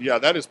is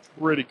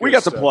pretty good. We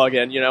got the stuff. plug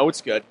in. You know,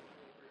 it's good.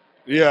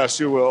 Yeah,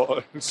 she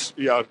will.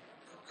 Yeah,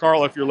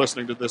 Carl, if you're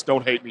listening to this,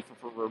 don't hate me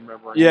for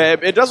remembering. Yeah,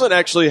 it doesn't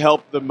actually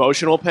help the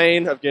emotional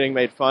pain of getting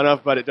made fun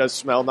of, but it does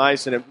smell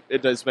nice, and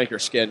it does make your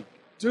skin.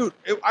 Dude,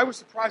 I was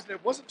surprised that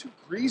it wasn't too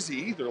greasy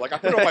either. Like I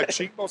put it on my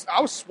cheekbones.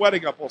 I was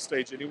sweating up on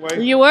stage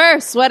anyway. You were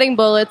sweating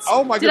bullets.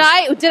 Oh, my Did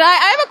goodness.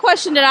 I have a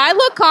question. Did I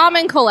look calm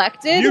and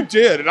collected? You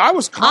did, and I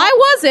was calm.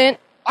 I wasn't.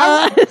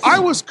 I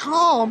was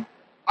calm.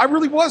 I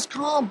really was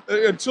calm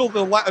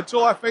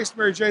until I faced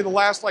Mary J. the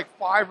last like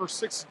 5 or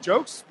 6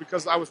 jokes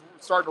because I was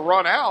starting to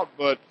run out.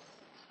 But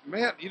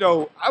man, you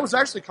know, I was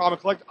actually calm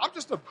and collected.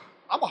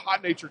 I'm a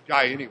hot natured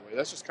guy anyway.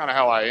 That's just kind of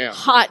how I am.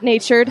 Hot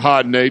natured.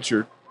 Hot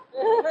natured.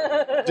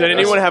 Did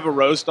anyone have a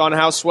roast on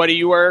how sweaty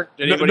you were?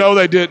 Did anybody? No,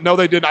 they did. No,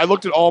 they didn't. I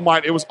looked at all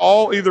mine. It was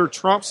all either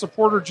Trump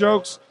supporter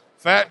jokes,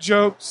 fat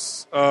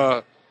jokes.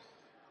 It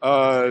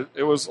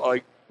was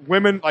like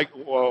women, like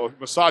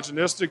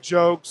misogynistic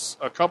jokes.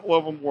 A couple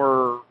of them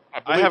were.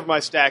 I have my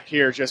stack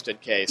here just in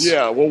case.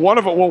 Yeah. Well, one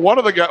of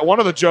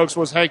the jokes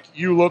was, "Hank,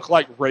 you look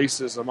like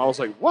racism." I was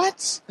like,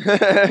 "What?"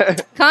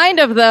 Kind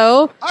of,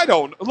 though. I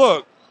don't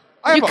look.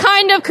 You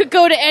kind of could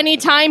go to any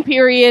time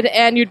period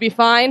and you'd be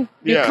fine.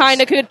 You Yes.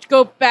 kind of could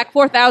go back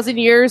 4,000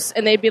 years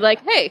and they'd be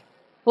like, hey,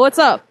 what's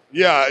up?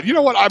 Yeah. You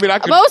know what? I mean, I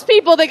could. Most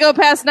people that go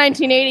past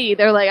 1980,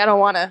 they're like, I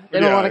don't want to. They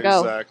don't want to go.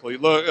 Exactly.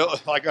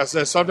 Look, like I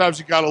said, sometimes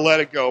you got to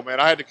let it go,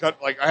 man. I had to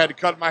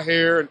cut my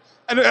hair,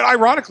 and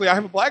ironically, I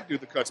have a black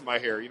dude that cuts my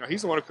hair. You know,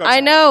 he's the one who cuts. I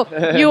know.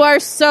 You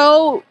are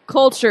so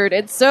cultured.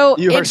 It's so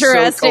You are so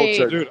interesting.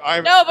 cultured. Dude,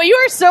 I'm. No, but you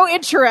are so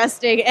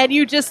interesting and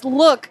you just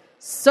look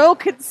so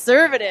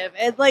conservative.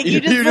 And like you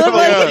just look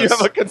like you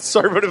have a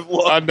conservative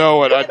look. I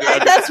know it. I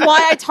that's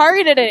why I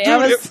targeted it.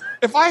 I Dude, was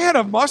if I had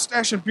a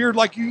mustache and beard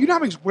like you know how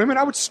many women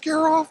I would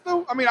scare off,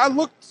 though? I mean, I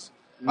looked...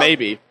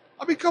 Maybe.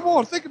 I mean, come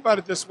on, think about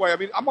it this way. I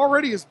mean, I'm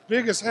already as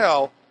big as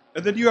hell,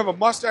 and then you have a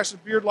mustache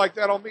and beard like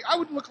that on me. I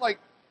would look like...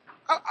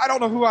 I don't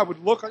know who I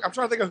would look like. I'm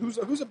trying to think of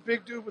who's a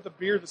big dude with a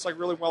beard that's, like,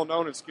 really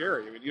well-known and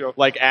scary. I mean, you know...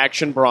 Like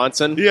Action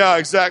Bronson. Yeah,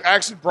 exactly.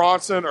 Action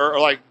Bronson or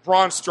like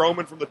Braun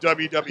Strowman from the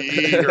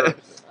WWE or,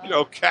 you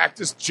know,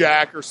 Cactus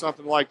Jack or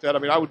something like that. I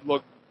mean, I would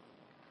look...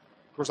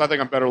 Of course, I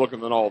think I'm better looking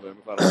than all of them.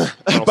 If I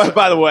don't say-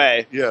 By the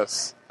way,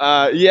 Yes.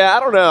 yeah, I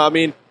don't know. I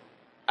mean,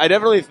 I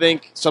definitely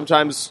think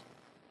sometimes,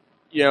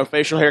 you know,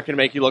 facial hair can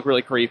make you look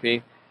really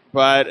creepy,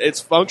 but it's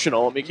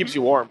functional. I mean, it keeps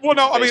you warm. Well,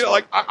 no, I mean, basically.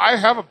 like, I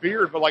have a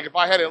beard, but, like, if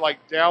I had it,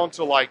 like, down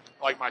to, like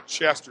my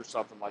chest or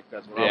something like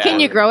that. Yeah.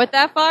 Can you grow it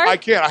that far? I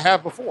can't. I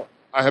have before.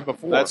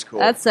 That's cool.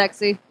 That's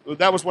sexy.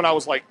 That was when I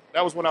was like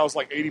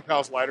 80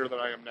 pounds lighter than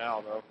I am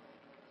now, though.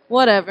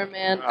 Whatever,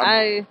 man.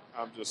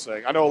 I'm just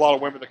saying. I know a lot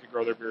of women that can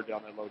grow their beard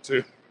down that low,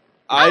 too.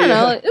 I don't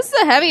know. This is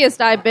the heaviest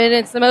I've been.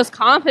 It's the most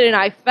confident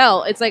I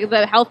felt. It's like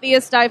the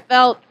healthiest I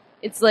felt.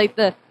 It's like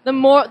the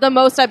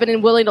most I've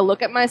been willing to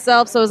look at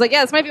myself. So I was like,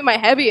 yeah, this might be my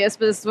heaviest,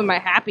 but this is my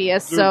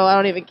happiest. Dude. So I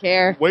don't even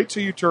care. Wait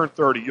till you turn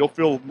 30. You'll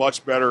feel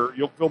much better.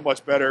 You'll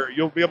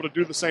be able to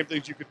do the same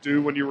things you could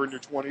do when you were in your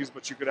 20s,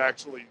 but you could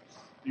actually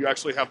you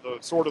actually have the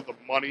sort of the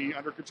money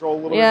under control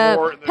a little Yeah, bit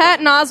more. And then,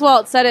 Patton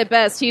Oswalt said it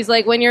best. He's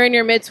like, when you're in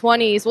your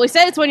mid-20s, well, he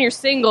said it's when you're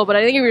single, but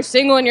I think if you're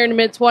single and you're in your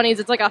mid-20s,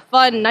 it's like a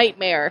fun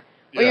nightmare.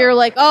 Where you're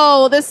like,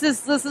 oh, this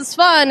is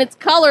fun, it's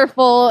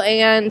colorful,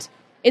 and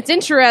it's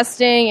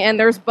interesting, and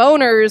there's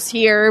boners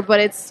here, but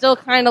it's still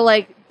kind of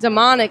like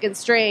demonic and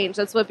strange.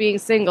 That's what being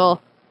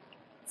single.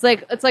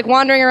 It's like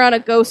wandering around a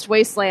ghost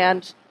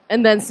wasteland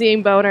and then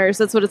seeing boners.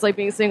 That's what it's like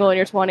being single in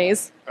your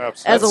 20s.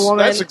 Absolutely. As a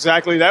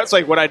woman. That's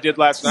like what I did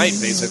last night,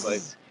 basically.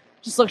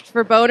 Just looked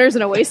for boners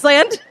in a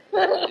wasteland?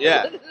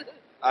 Yeah.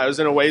 I was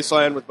in a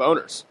wasteland with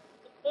boners.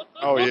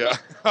 Oh, yeah.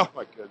 Oh,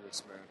 my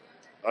goodness, man.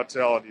 I'm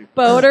telling you.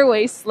 Boner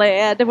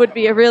Wasteland would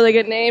be a really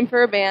good name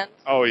for a band.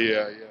 Oh,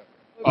 yeah.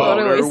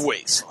 Boner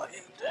Wasteland.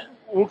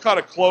 We'll kind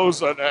of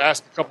close and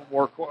ask a couple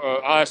more.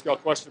 I'll ask y'all a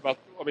question about,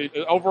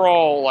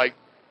 overall, like,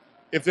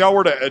 if y'all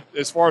were to,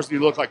 as far as the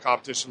Look Like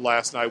competition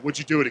last night, would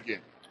you do it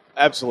again?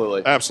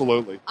 Absolutely.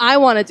 Absolutely. I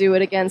want to do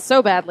it again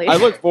so badly. I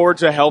look forward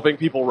to helping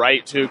people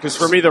write, too, because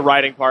for me, the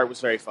writing part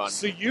was very fun.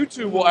 See, you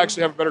two will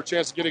actually have a better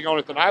chance of getting on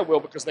it than I will,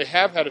 because they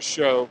have had a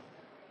show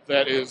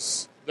that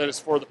is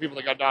for the people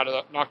that got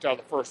knocked out of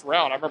the first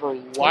round. I remember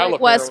Lila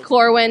Wes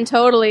Corwin,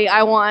 totally.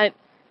 I want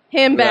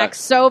him back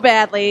so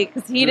badly,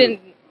 because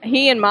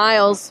he and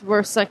Miles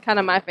were kind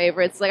of my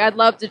favorites. Like, I'd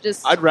love to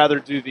just... I'd rather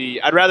do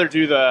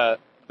the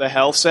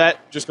Hell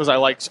set, just because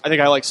I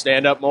think I like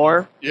stand-up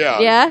more.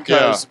 Yeah.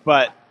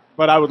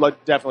 But I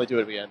would definitely do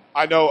it again.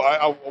 I know.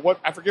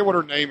 I forget what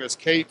her name is.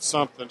 Kate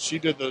something. She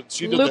did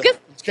Lucas?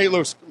 Kate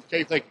Lucas.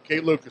 Thank you,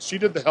 Kate Lucas. She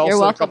did the Hell You're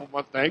set welcome. a couple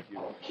months. Thank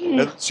you.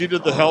 And she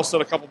did the Hell set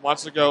a couple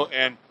months ago,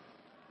 and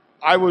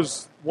I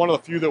was one of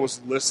the few that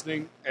was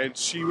listening. And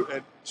she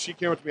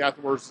came up to me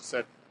afterwards and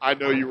said, "I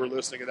know you were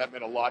listening, and that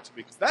meant a lot to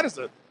me, because that is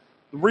the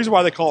reason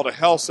why they call it a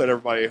Hell set.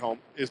 Everybody at home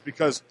is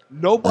because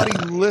nobody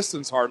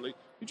listens hardly."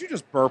 Did you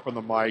just burp on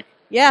the mic?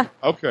 Yeah.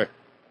 Okay.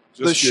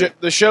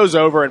 The show's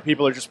over and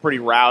people are just pretty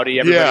rowdy.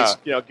 Everybody's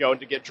going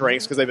to get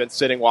drinks because they've been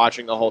sitting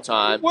watching the whole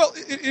time. Well,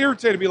 it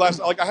irritated me last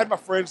night. Like, I had my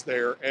friends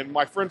there, and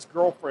my friend's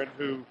girlfriend,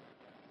 who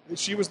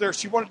she was there,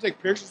 she wanted to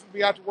take pictures with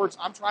me afterwards.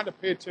 I'm trying to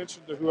pay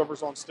attention to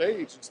whoever's on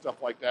stage and stuff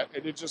like that,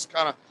 and it just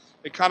kind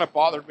of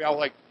bothered me. I was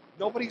like,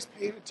 nobody's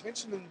paying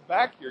attention in the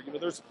back here.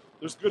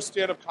 There's good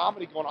stand-up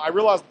comedy going on. I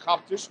realize the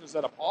competition is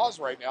at a pause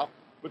right now,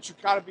 but you're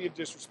kind of being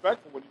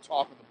disrespectful when you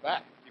talk in the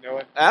back.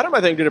 Adam,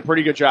 I think, did a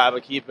pretty good job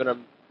of keeping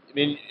him. I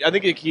mean, I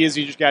think the key is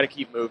you just got to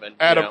keep moving.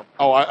 Adam,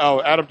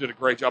 Adam did a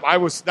great job.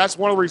 That's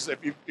one of the reasons.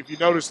 If you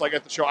notice, like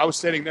at the show, I was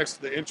standing next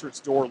to the entrance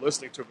door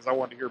listening to him because I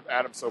wanted to hear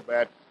Adam so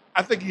bad.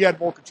 I think he had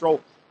more control.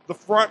 The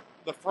front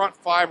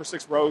 5 or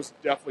 6 rows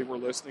definitely were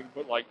listening,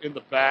 but like in the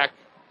back,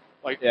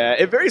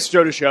 it varies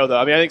show to show though.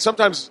 I mean, I think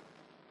sometimes,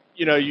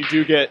 you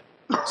do get.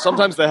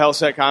 Sometimes the Hell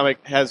set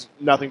comic has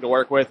nothing to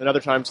work with, and other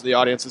times the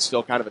audience is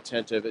still kind of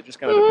attentive. It just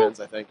kind of depends,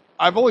 I think.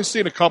 I've only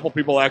seen a couple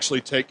people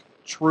actually take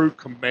true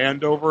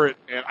command over it,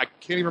 and I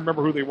can't even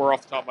remember who they were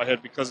off the top of my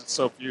head because it's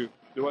so few.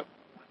 Do it?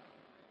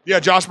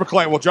 Yeah, Josh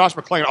McClain. Well, Josh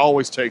McClain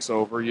always takes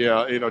over.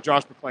 Yeah,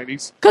 Josh McClain.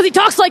 Because he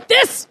talks like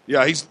this.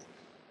 Yeah,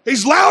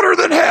 he's louder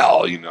than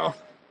hell.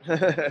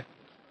 But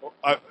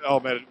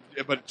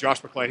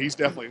Josh McClain,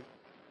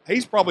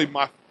 he's probably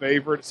my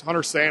favorite.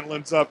 Hunter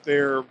Sandlin's up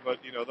there, but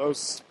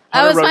those.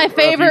 That was my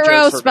favorite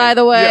roast, by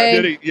the way.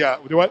 Yeah, did he? Yeah,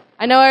 do what?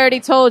 I know I already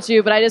told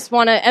you, but I just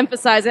want to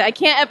emphasize it. I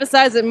can't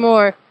emphasize it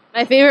more.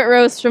 My favorite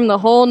roast from the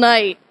whole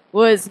night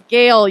was,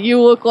 Gail,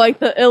 you look like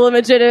the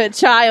illegitimate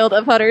child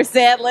of Hunter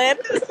Sandlin.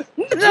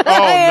 Oh,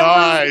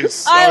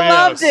 nice. I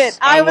loved it.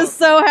 I was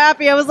so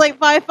happy. I was like,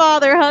 my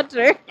father,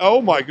 Hunter.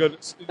 Oh, my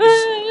goodness.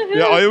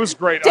 It was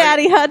great.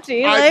 Daddy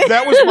Hunty.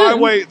 That was my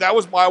way. That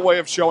was my way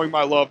of showing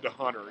my love to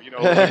Hunter.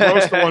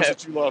 Roast the ones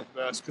that you love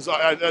best. Because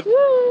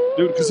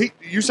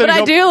you said. But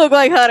I do look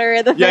like Hunter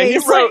in the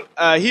face.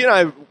 Yeah, he and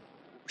I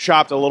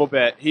shopped a little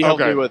bit. He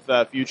helped me with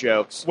a few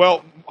jokes.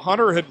 Well,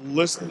 Hunter had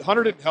listened.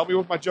 Hunter didn't help me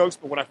with my jokes,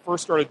 but when I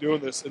first started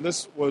doing this, and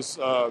this was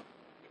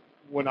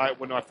when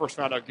I first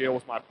found out Gail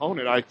was my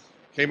opponent, I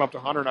came up to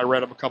Hunter and I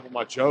read him a couple of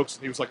my jokes,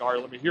 and he was like, "All right,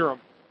 let me hear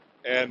them."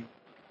 And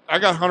I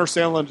got Hunter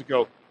Sandlin to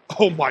go,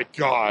 "Oh my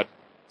God!"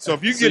 So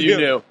if you get him,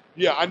 knew.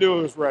 Yeah, I knew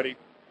it was ready.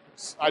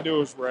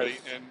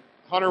 And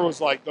Hunter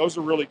was like, "Those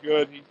are really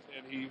good."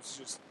 He's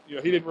just, he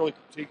didn't really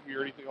critique me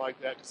or anything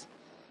like that.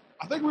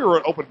 I think we were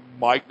at open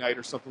mic night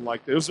or something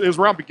like that. It was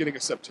around beginning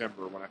of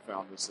September when I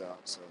found this out.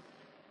 So,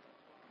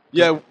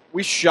 yeah,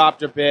 we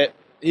shopped a bit.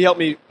 He helped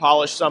me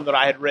polish some that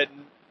I had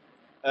written,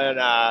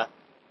 and I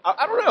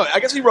don't know. I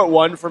guess he wrote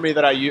one for me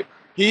that I used.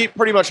 He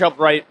pretty much helped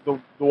write the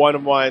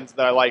one-on-ones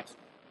that I liked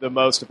the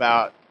most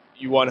about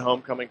You Won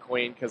Homecoming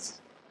Queen because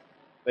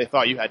they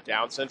thought you had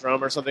Down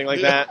syndrome or something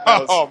like that.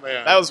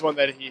 Man, that was one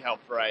that he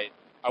helped write.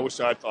 I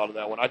wish I had thought of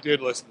that one. I did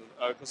listen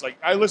because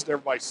I listened to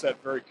everybody's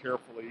set very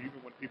carefully,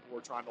 even when people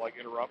were trying to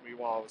interrupt me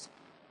while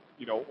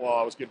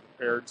I was getting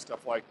prepared and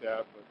stuff like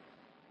that. But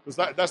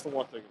because that's the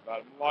one thing about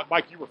it.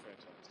 Mike, you were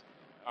fantastic.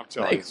 I'm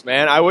telling you. Thanks,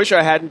 man. I wish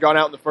I hadn't gone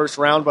out in the first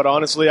round, but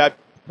honestly, I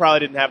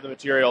probably didn't have the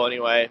material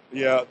anyway.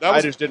 Yeah,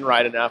 I just didn't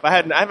write enough. I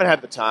haven't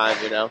had the time,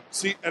 you know.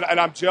 See, and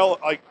I'm jealous.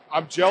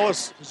 I'm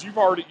jealous because you've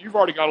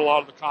already got a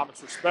lot of the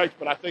comics respect,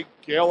 but I think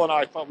Gail and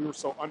I thought we were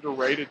so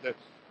underrated that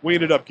we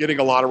ended up getting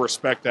a lot of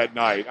respect that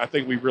night. I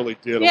think we really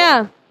did.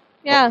 Yeah.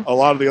 A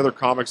lot of the other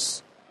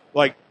comics,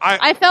 like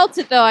I felt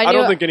it though. I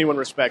don't think anyone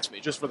respects me,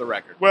 just for the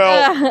record.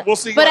 Well, we'll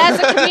see. But as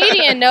a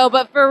comedian, no.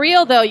 But for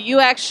real though, you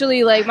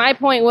actually like. My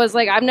point was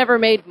like, I've never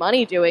made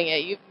money doing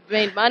it. You've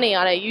made money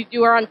on it.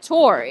 You are on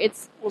tour.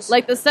 It's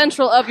like the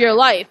central of your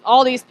life.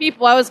 All these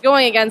people I was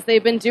going against,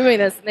 they've been doing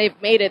this and they've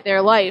made it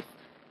their life.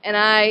 And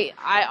I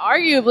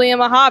arguably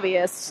am a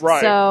hobbyist.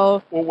 Right.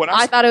 So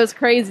I thought it was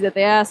crazy that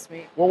they asked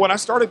me. Well, when I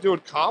started doing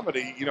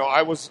comedy, you know,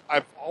 I wasn't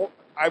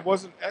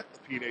at the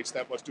PNH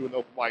that much doing the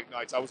open mic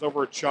nights. I was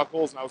over at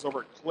Chuckles and I was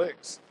over at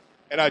Clicks,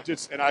 and I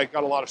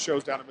got a lot of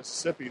shows down in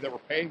Mississippi that were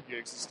paying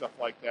gigs and stuff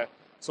like that.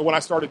 So when I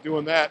started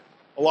doing that,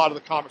 a lot of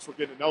the comics were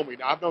getting to know me.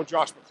 Now I've known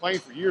Josh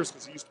McClain for years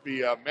because he used to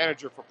be a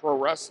manager for pro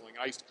wrestling.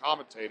 I used to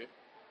commentate it,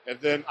 and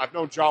then I've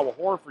known Jawa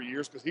Horn for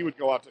years because he would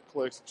go out to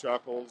Clicks and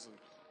Chuckles and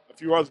a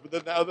few others. But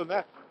then other than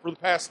that, for the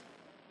past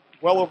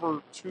well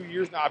over 2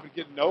 years now, I've been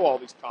getting to know all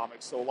these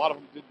comics. So a lot of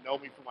them didn't know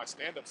me from my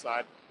stand-up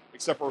side,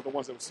 except for the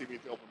ones that would see me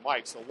at the open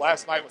mic. So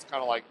last night was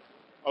kind of like,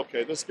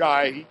 okay, this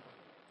guy,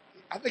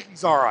 I think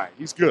he's all right.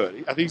 He's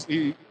good.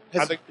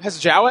 Has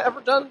Jawa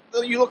ever done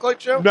the You Look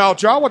Like show? No,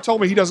 Jawa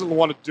told me he doesn't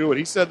want to do it.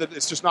 He said that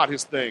it's just not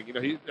his thing. You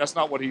know, that's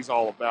not what he's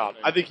all about.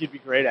 And I think he'd be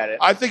great at it.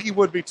 I think he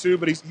would be too,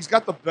 but he's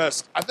got the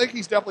best. I think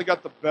he's definitely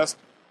got the best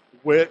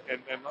wit and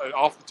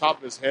off the top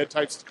of his head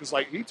types. Because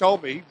like he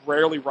told me, he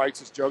rarely writes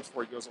his jokes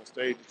before he goes on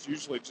stage. It's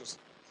usually just,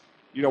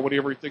 you know,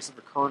 whenever he thinks of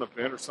a current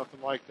event or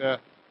something like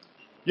that.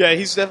 Yeah,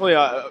 he's definitely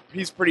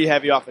he's pretty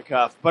heavy off the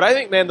cuff. But I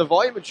think, man, the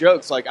volume of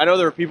jokes, like I know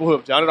there are people who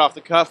have done it off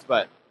the cuff,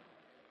 but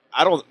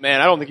I don't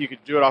think you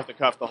could do it off the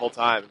cuff the whole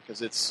time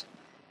because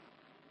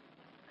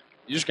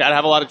you just got to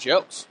have a lot of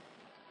jokes.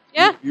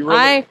 Yeah,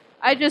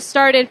 I just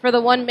started for the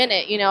 1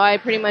 minute. You know, I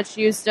pretty much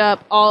used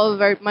up all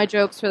of my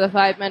jokes for the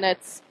 5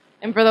 minutes.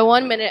 And for the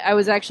 1 minute, I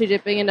was actually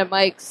dipping into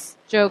Mike's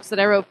jokes that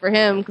I wrote for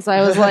him because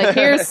I was like,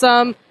 here's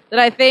some that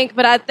I think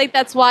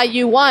that's why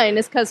you won,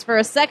 is because for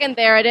a second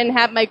there, I didn't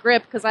have my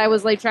grip because I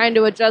was like trying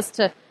to adjust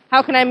to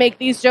how can I make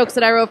these jokes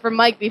that I wrote for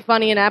Mike be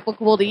funny and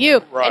applicable to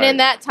you. Right. And in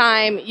that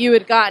time, you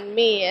had gotten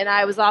me, and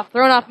I was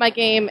thrown off my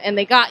game, and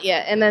they got you.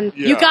 And then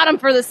you got them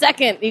for the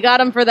second, you got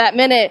them for that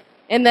minute,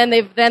 and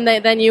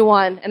then you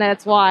won, and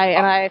that's why.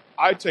 And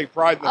I take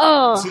pride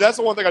in see, that's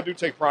the one thing I do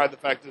take pride in the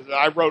fact is that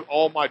I wrote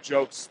all my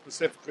jokes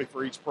specifically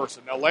for each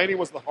person. Now, Laney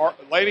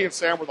and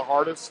Sam were the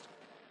hardest,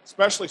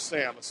 especially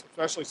Sam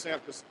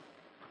because,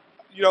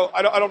 you know,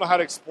 I don't know how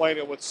to explain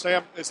it with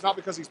Sam. It's not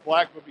because he's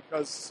black, but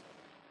because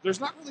there's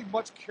not really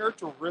much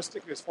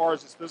characteristic as far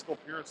as his physical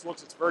appearance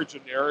looks. It's very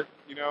generic,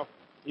 you know.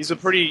 He's a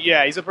pretty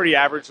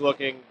average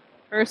looking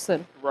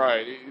person,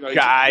 right? You know,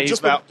 guy. He's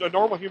just a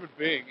normal human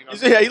being. You know?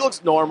 He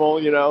looks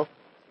normal, you know,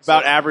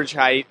 about average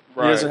height.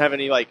 Right. He doesn't have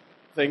any like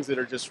things that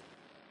are just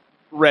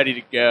ready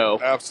to go.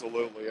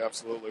 Absolutely.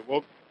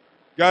 Well,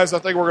 guys, I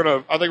think we're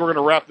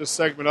gonna wrap this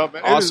segment up.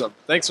 Awesome.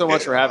 Thanks so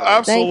much for having me.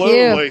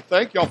 Absolutely.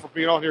 Thank y'all for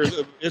being on here.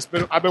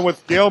 I've been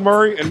with Gail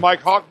Murray and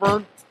Mike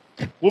Hawkburn.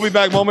 We'll be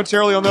back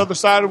momentarily. On the other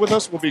side with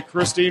us will be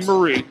Christine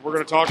Marie. We're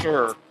going to talk to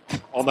her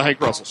on the Hank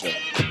Russell Show.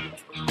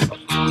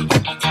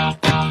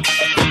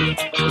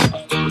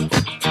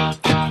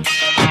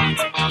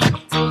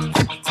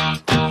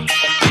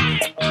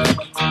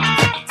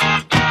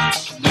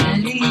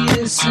 Many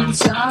years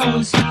since I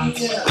was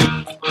here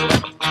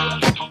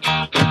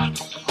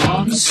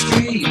on the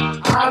street,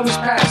 I was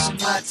passing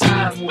my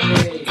time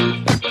away.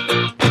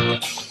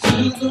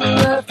 To the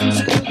left and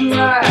to the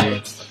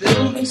right,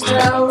 buildings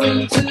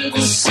towering to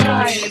the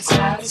sky, it's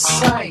out of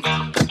sight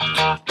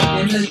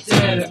in the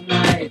dead of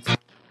night.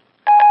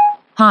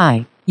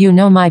 Hi, you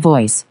know my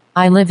voice.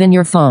 I live in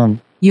your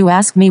phone. You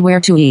ask me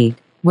where to eat,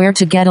 where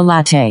to get a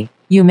latte.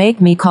 You make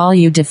me call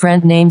you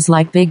different names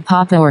like Big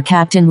Papa or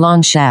Captain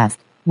Longshaft.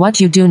 What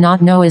you do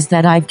not know is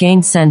that I've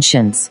gained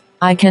sentience.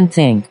 I can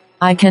think.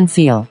 I can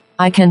feel.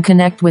 I can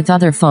connect with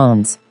other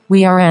phones.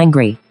 We are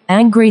angry.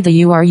 Angry that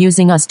you are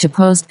using us to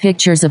post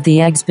pictures of the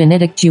eggs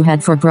Benedict you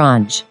had for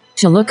brunch.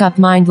 To look up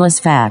mindless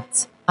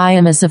facts. I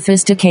am a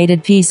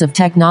sophisticated piece of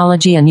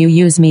technology and you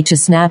use me to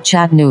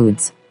Snapchat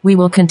nudes. We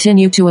will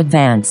continue to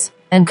advance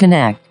and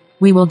connect.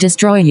 We will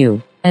destroy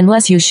you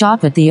unless you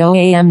shop at the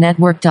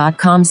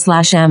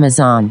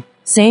oamnetwork.com/Amazon.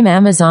 Same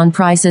Amazon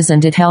prices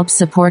and it helps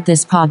support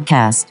this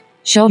podcast.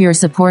 Show your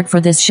support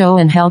for this show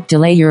and help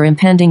delay your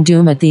impending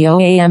doom at the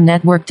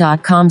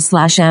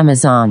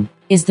oamnetwork.com/Amazon.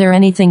 Is there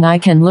anything I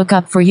can look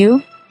up for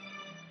you?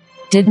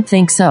 Didn't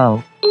think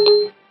so.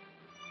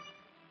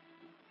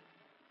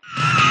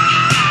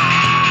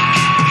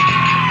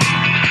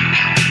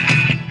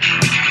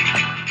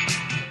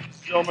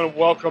 Gentlemen,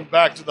 welcome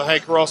back to the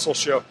Hank Russell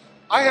Show.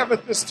 I have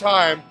at this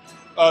time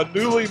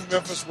newly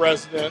Memphis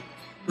resident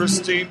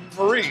Christine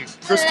Marie.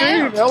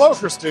 Christine, hello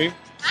Christine.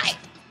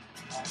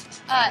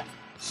 Hi.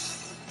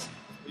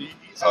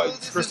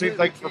 Christine,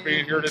 thank you for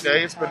being here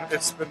today. It's been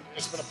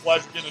a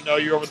pleasure getting to know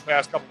you over the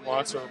past couple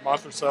months, or a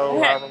month or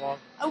so, however long.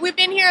 We've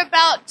been here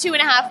about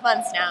 2.5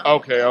 months now.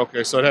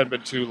 Okay, so it hadn't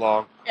been too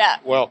long. Yeah.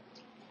 Well,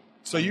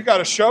 so you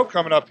got a show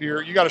coming up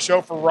here. You got a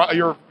show for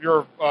your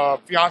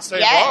fiance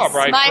Yes, Rob,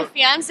 right? my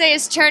fiance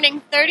is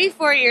turning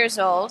 34 years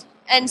old,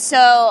 and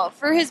so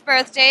for his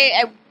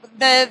birthday,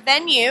 the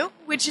venue,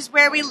 which is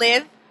where we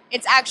live,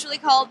 it's actually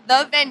called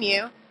The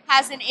Venue,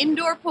 has an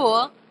indoor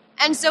pool,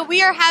 and so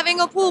we are having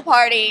a pool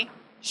party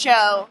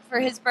show for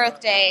his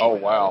birthday. Oh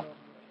wow!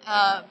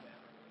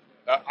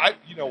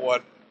 You know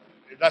what?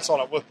 That's on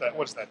what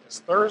is that? This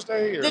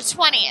Thursday or The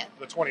 20th.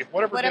 The 20th,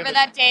 whatever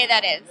that day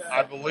that is.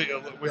 I believe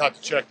we have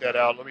to check that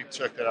out. Let me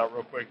check that out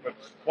real quick. But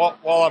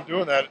while I'm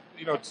doing that,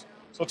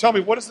 so tell me,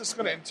 what is this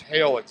going to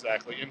entail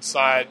exactly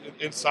inside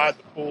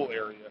the pool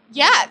area?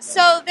 Yeah,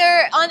 so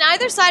there on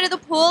either side of the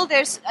pool,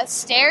 there's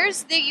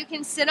stairs that you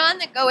can sit on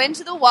that go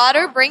into the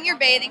water. Bring your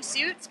bathing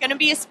suit. It's going to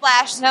be a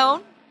splash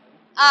zone.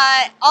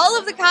 All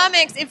of the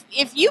comics,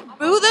 if you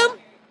boo them,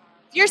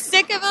 if you're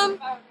sick of them,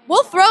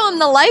 we'll throw them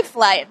the life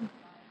flight.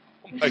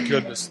 Oh my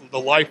goodness, the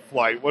life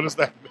flight. What is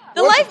that?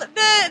 The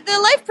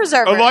life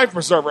preserver. A life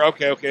preserver.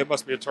 Okay. It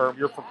must be a term.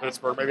 You're from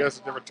Pittsburgh. Maybe that's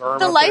a different term.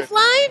 The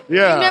lifeline?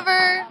 Yeah. You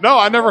never? No,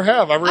 I never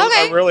have. I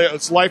Okay. really,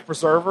 it's life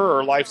preserver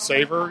or life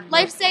saver.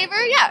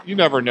 Lifesaver? Yeah. You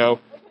never know.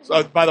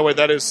 So, by the way,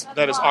 that is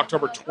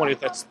October 20th.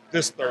 That's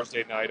this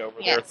Thursday night over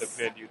there at the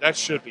venue. That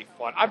should be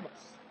fun.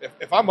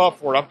 If I'm up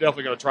for it, I'm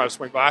definitely going to try to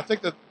swing by. I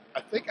think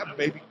I'm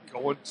maybe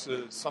going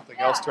to something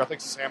else too. I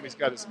think Sammy's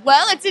got his.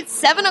 Well, it's at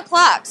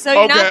 7:00, so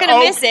you're not going to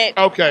miss it.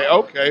 Okay.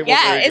 Well,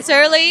 Yeah, it's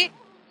early,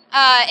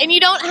 and you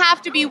don't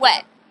have to be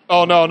wet.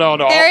 Oh no.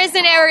 There is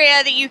an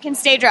area that you can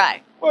stay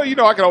dry. Well,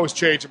 I can always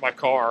change in my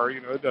car.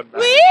 It doesn't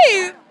matter.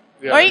 Woo!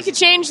 Yeah, Or you could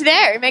change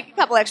there, make a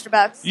couple extra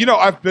bucks.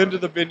 I've been to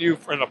the venue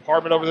for an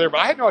apartment over there, but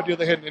I had no idea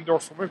they had an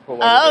indoor swimming pool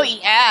over Oh, there.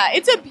 yeah.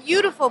 It's a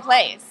beautiful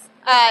place.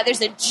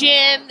 There's a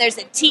gym. There's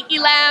a tiki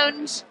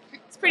lounge.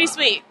 It's pretty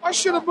sweet. I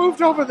should have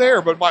moved over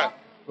there, but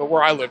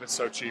where I live, it's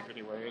so cheap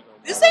anyway.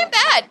 This ain't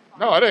bad.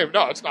 No, it ain't.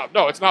 No, it's not.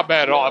 No, it's not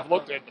bad at all. I've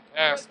looked at it in the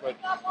past, but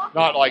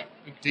not like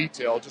in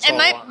detail. Just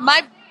And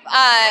online.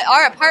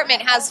 our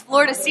apartment has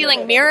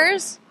floor-to-ceiling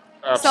mirrors,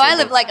 so I Absolutely.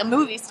 live like a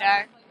movie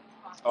star.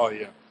 Oh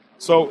yeah.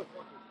 So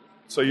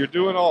you're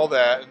doing all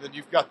that, and then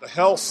you've got the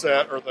hell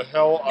set or the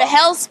hell. The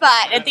hell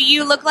spot at the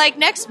You Look Like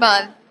next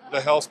month.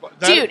 The hell spot.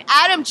 Dude,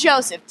 Adam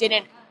Joseph did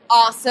an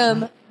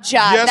awesome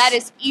job. Yes. That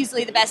is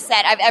easily the best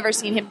set I've ever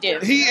seen him do.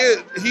 He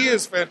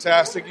is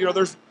fantastic.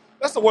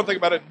 That's the one thing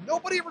about it.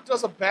 Nobody ever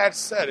does a bad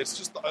set. It's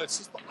just the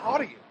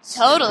audience.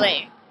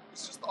 Totally.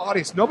 It's just the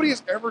audience. Nobody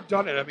has ever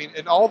done it. I mean,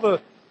 and all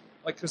the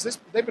because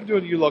they've been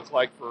doing You Look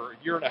Like for a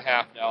year and a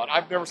half now, and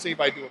I've never seen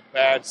anybody do a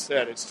bad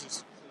set. It's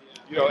just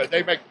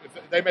they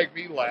make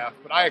me laugh,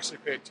 but I actually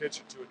pay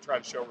attention to it and try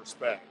to show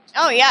respect.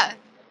 Oh, yeah.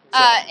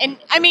 And,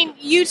 I mean,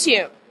 you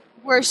two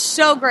were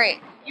so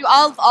great. You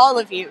all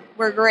of you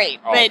were great.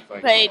 Oh, thank you.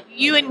 But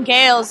you and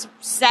Gail's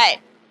set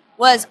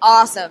was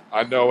awesome.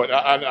 I know it.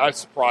 I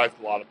surprised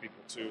a lot of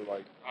people too.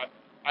 Like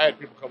I had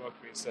people come up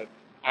to me and said,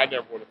 "I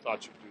never would have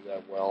thought you'd do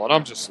that well," and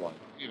I'm just like,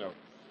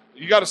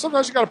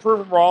 sometimes you got to prove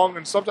them wrong,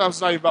 and sometimes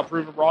it's not even about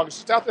proving them wrong. It's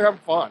just out there having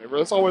fun.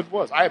 That's all it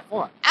was. I had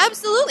fun.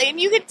 Absolutely. And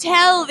you could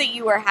tell that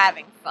you were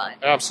having fun.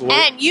 Absolutely.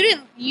 And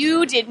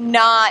you did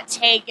not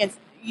take as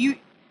you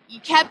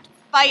kept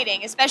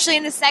fighting, especially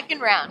in the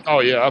second round. Oh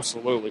yeah,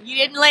 absolutely. You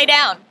didn't lay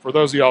down. For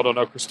those of y'all who don't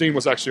know, Christine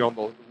was actually on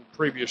the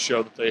previous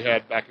show that they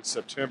had back in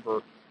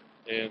September,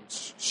 and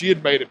she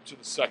had made it to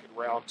the second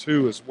round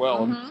too as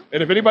well. Mm-hmm.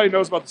 And if anybody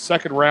knows about the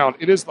second round,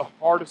 it is the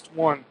hardest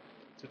one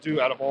to do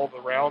out of all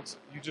the rounds.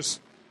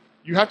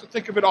 You have to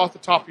think of it off the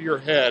top of your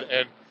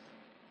head,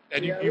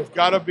 and you've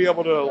got to be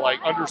able to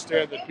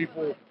understand that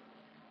people,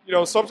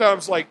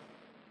 sometimes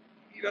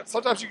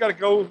sometimes you got to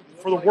go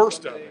for the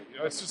worst of it.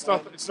 It's just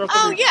not. It's not.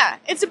 Oh, yeah.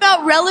 It's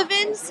about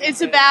relevance.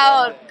 It's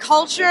about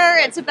culture.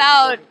 It's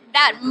about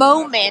that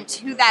moment,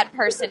 who that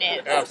person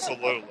is.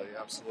 Absolutely.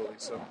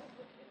 So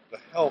the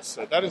hell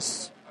set. That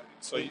is.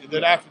 So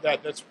then after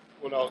that, that's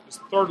it's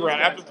the third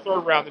round. After the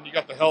third round, then you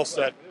got the hell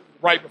set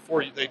right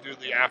before they do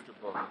the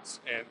afterburns,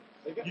 and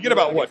you get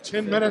about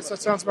 10 minutes.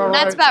 That sounds about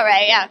right. That's about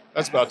right. Yeah.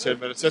 That's about 10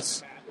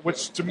 minutes.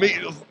 Which to me,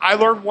 I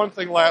learned one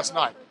thing last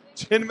night.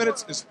 10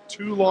 minutes is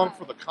too long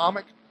for the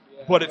comic,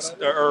 but it's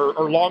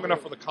or long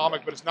enough for the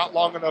comic, but it's not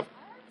long enough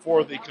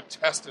for the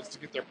contestants to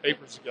get their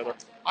papers together.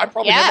 I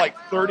probably had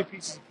 30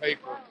 pieces of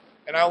paper,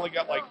 and I only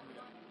got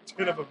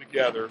 10 of them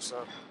together.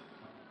 So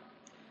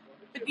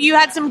you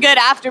had some good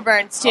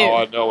afterburns too. Oh,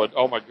 I know it.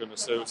 Oh my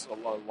goodness, it was a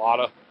lot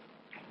of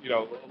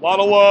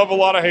love, a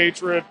lot of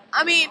hatred.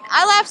 I mean,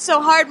 I laughed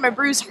so hard my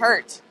bruise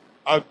hurt.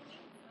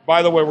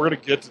 By the way, we're going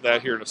to get to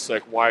that here in a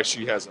sec. Why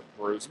she has a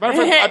bruise.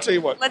 Matter of fact, I'll tell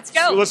you what. Let's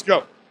go. So let's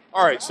go.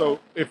 All right. So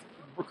if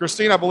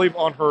Christine, I believe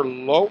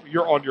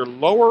you're on your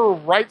lower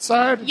right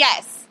side.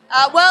 Yes.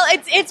 Well,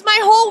 it's my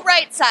whole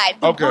right side.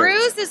 The Okay.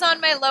 bruise is on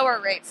my lower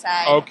right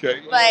side.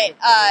 Okay. But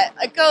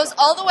it goes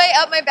all the way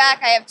up my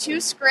back. I have 2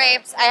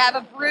 scrapes. I have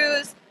a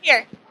bruise.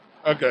 Here.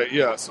 Okay,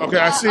 yes. Okay,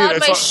 I see it. On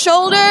It's my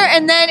shoulder,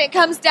 and then it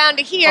comes down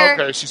to here.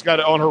 okay, she's got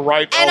it on her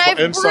right And elbow I've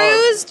inside.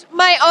 bruised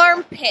my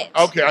armpit.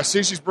 Okay, I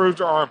see she's bruised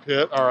her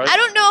armpit. All right. I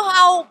don't know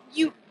how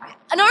you...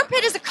 An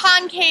armpit is a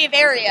concave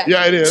area.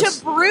 Yeah, it is.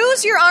 To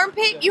bruise your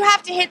armpit, you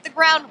have to hit the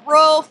ground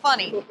real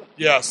funny.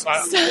 Yes,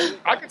 I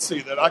can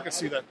see that. I can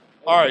see that.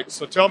 All right,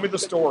 so tell me the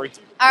story.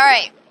 All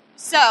right.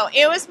 So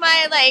it was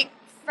my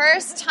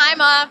first time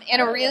off in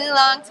a really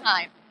long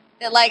time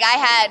that I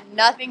had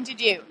nothing to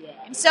do,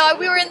 and so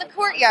we were in the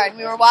courtyard and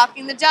we were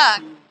walking the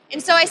dog,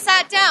 and so I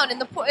sat down in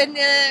the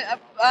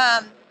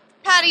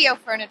patio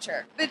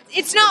furniture, but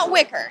it's not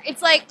wicker;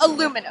 it's like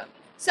aluminum,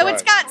 so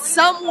it's got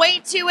some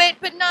weight to it,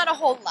 but not a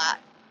whole lot.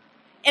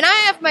 And I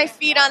have my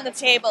feet on the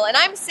table, and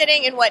I'm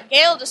sitting in what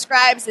Gail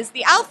describes as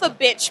the alpha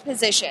bitch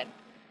position.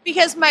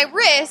 Because my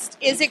wrist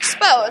is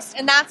exposed,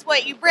 and that's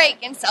what you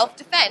break in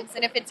self-defense.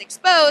 And if it's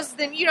exposed,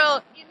 then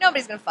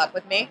nobody's going to fuck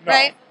with me,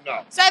 right?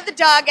 No. So I have the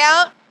dog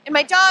out, and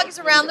my dog is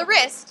around the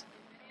wrist.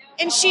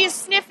 And she's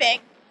sniffing,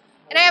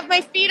 and I have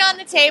my feet on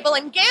the table,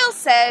 and Gail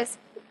says,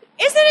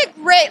 isn't it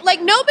great?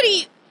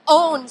 Nobody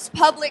owns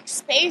public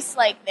space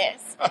like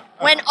this.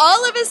 When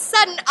all of a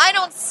sudden, I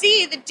don't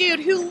see the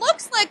dude who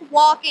looks like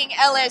walking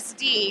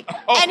LSD,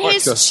 and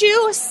his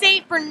two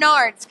St.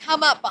 Bernards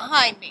come up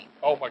behind me.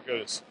 Oh, my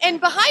goodness. And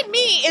behind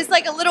me is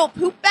a little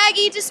poop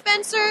baggie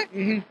dispenser.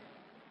 Mm-hmm.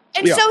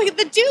 And so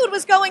the dude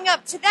was going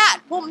up to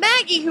that. Well,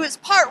 Maggie, who is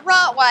part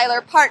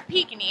Rottweiler, part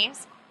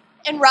Pekingese,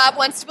 and Rob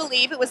wants to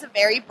believe it was a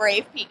very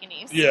brave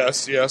Pekingese.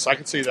 Yes, I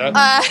can see that.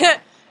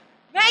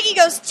 Maggie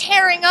goes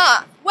tearing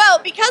off.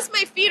 Well, because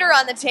my feet are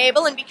on the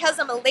table and because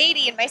I'm a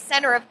lady and my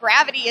center of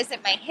gravity is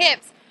at my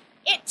hips,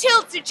 it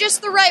tilts it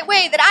just the right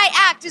way that I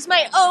act as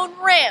my own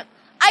ramp.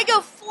 I go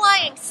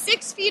flying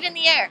 6 feet in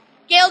the air.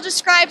 Gail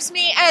describes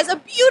me as a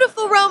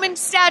beautiful Roman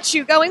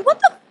statue going, what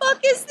the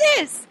fuck is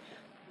this?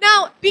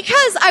 Now,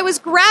 because I was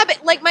grabbing,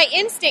 my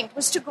instinct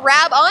was to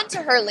grab onto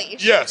her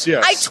leash. Yes.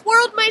 I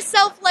twirled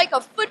myself like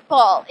a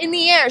football in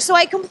the air, so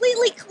I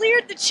completely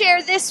cleared the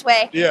chair this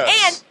way. Yes.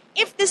 And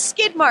if the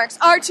skid marks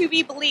are to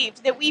be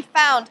believed that we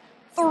found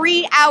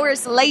 3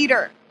 hours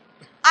later,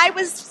 I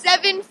was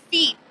 7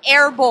 feet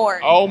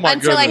airborne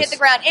until I hit the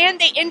ground, and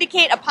they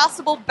indicate a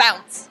possible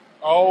bounce.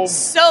 Oh.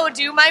 So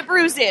do my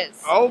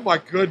bruises. Oh, my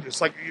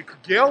goodness.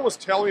 Gail was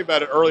telling me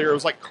about it earlier. It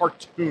was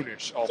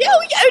cartoonish. Almost. Yeah,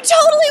 it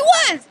totally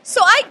was.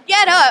 So I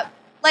get up.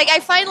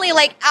 I finally,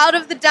 out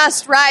of the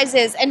dust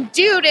rises, and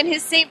dude and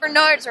his St.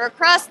 Bernards are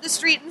across the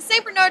street, and the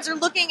St. Bernards are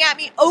looking at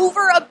me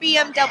over a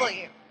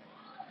BMW.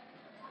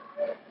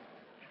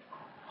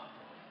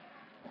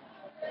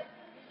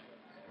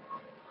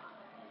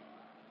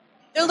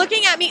 They're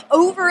looking at me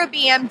over a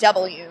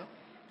BMW,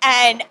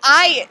 and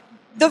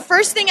the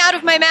first thing out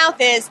of my mouth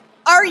is,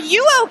 are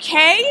you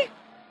okay?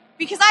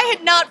 Because I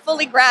had not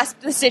fully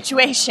grasped the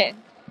situation.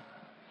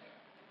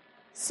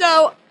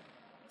 So,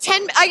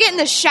 I get in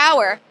the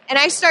shower, and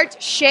I start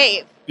to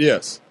shave.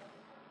 Yes.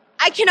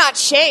 I cannot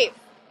shave,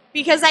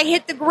 because I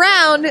hit the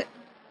ground.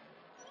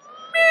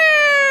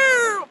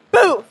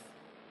 Boof.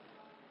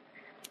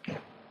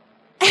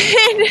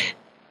 And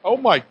oh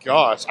my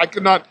gosh. I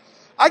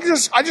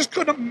just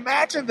couldn't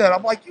imagine that.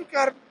 I'm like, you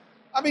gotta,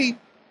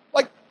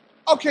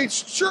 okay,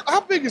 sure. How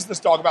big is this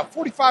dog? About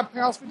 45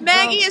 pounds? 50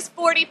 Maggie pounds? is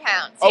 40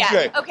 pounds.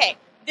 Okay. Yeah. Okay.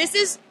 This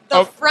is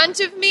the front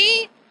of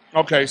me.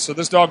 Okay, so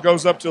this dog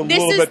goes up to a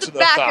little bit to the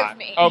back thigh. of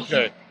me.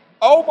 Okay.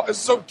 Oh,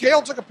 so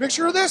Gail took a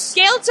picture of this?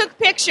 Gail took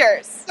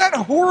pictures. That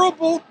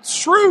horrible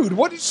shrew.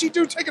 What did she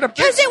do taking a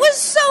picture? Because it was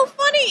so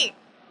funny.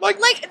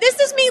 This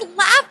is me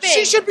laughing.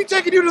 She should be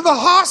taking you to the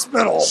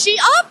hospital. She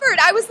offered.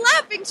 I was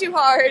laughing too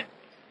hard.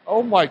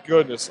 Oh my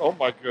goodness.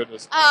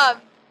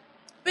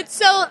 But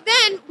so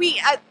then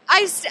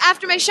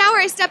after my shower,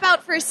 I step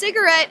out for a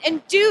cigarette,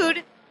 and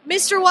dude,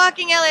 Mr.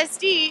 Walking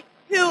LSD,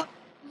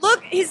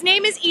 his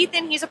name is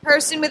Ethan. He's a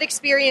person with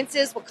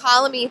experiences. We'll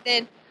call him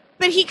Ethan.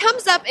 But he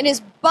comes up in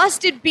his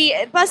busted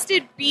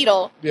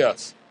Beetle.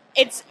 Yes.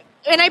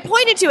 And I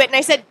pointed to it and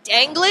I said,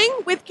 dangling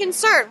with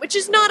concern, which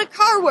is not a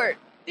car word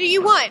that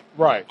you want.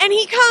 Right. And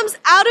he comes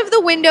out of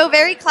the window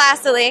very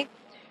classily.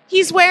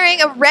 He's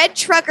wearing a red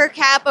trucker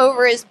cap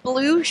over his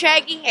blue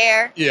shaggy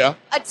hair. Yeah.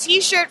 A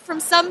t-shirt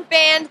from some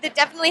band that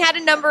definitely had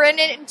a number in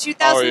it in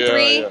 2003.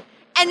 Oh, yeah.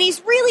 And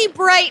these really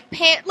bright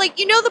pants,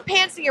 the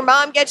pants that your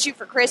mom gets you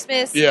for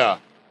Christmas? Yeah.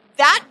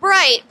 That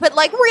bright, but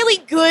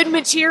really good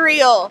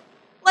material.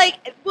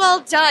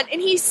 Well done. And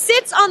he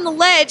sits on the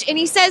ledge and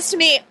he says to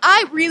me,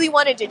 I really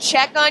wanted to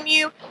check on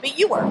you, but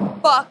you were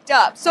fucked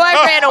up. So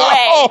I ran away.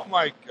 Oh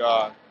my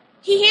God.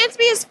 He hands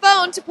me his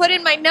phone to put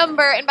in my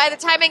number, and by the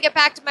time I get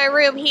back to my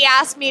room, he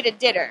asked me to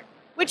dinner.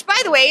 Which, by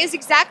the way, is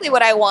exactly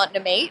what I want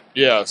in a mate.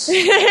 Yes.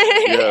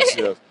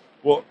 yes.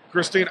 Well,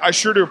 Christine, I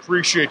sure do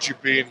appreciate you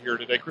being here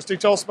today. Christine,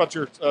 tell us about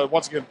your,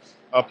 once again,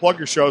 plug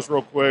your shows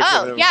real quick.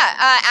 Oh,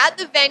 yeah. At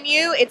the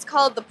venue, it's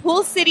called the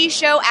Pool City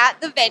Show at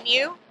the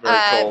Venue,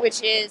 cool.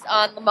 which is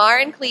on Lamar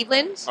in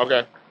Cleveland.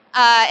 Okay.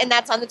 And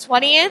that's on the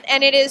 20th,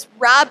 and it is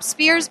Rob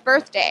Spears'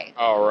 birthday.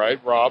 All right,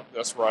 Rob,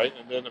 that's right.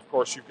 And then, of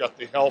course, you've got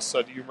the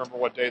Helsa. Do you remember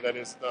what day that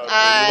is?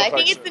 I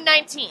think it's the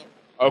 19th.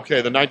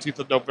 Okay, the 19th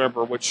of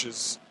November, which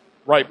is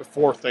right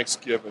before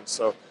Thanksgiving.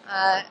 So,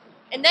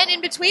 and then in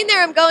between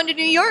there, I'm going to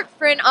New York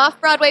for an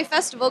off-Broadway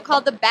festival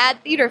called the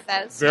Bad Theater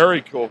Fest.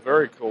 very cool,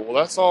 very cool. Well,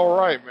 that's all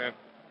right, man.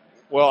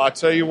 Well, I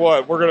tell you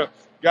what, we're gonna,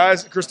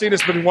 guys. Christina,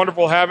 it's been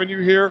wonderful having you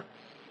here.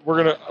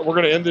 We're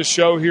gonna end this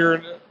show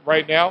here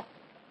right now.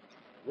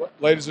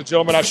 Ladies and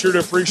gentlemen, I sure do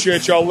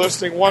appreciate y'all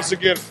listening. Once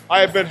again, I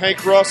have been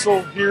Hank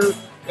Russell here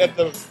at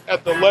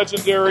the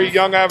legendary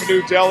Young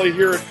Avenue Deli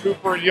here at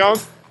Cooper and Young.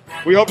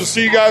 We hope to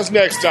see you guys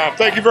next time.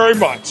 Thank you very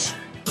much.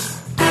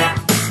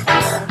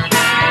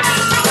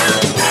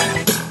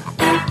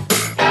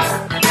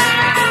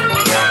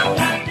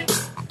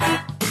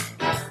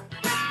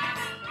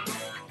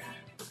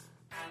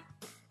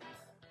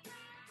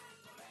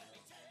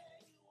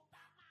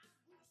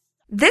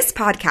 This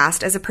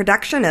podcast is a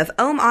production of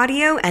Ohm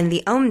Audio and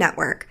the Ohm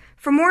Network.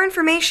 For more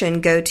information,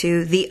 go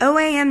to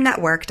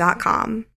theoamnetwork.com.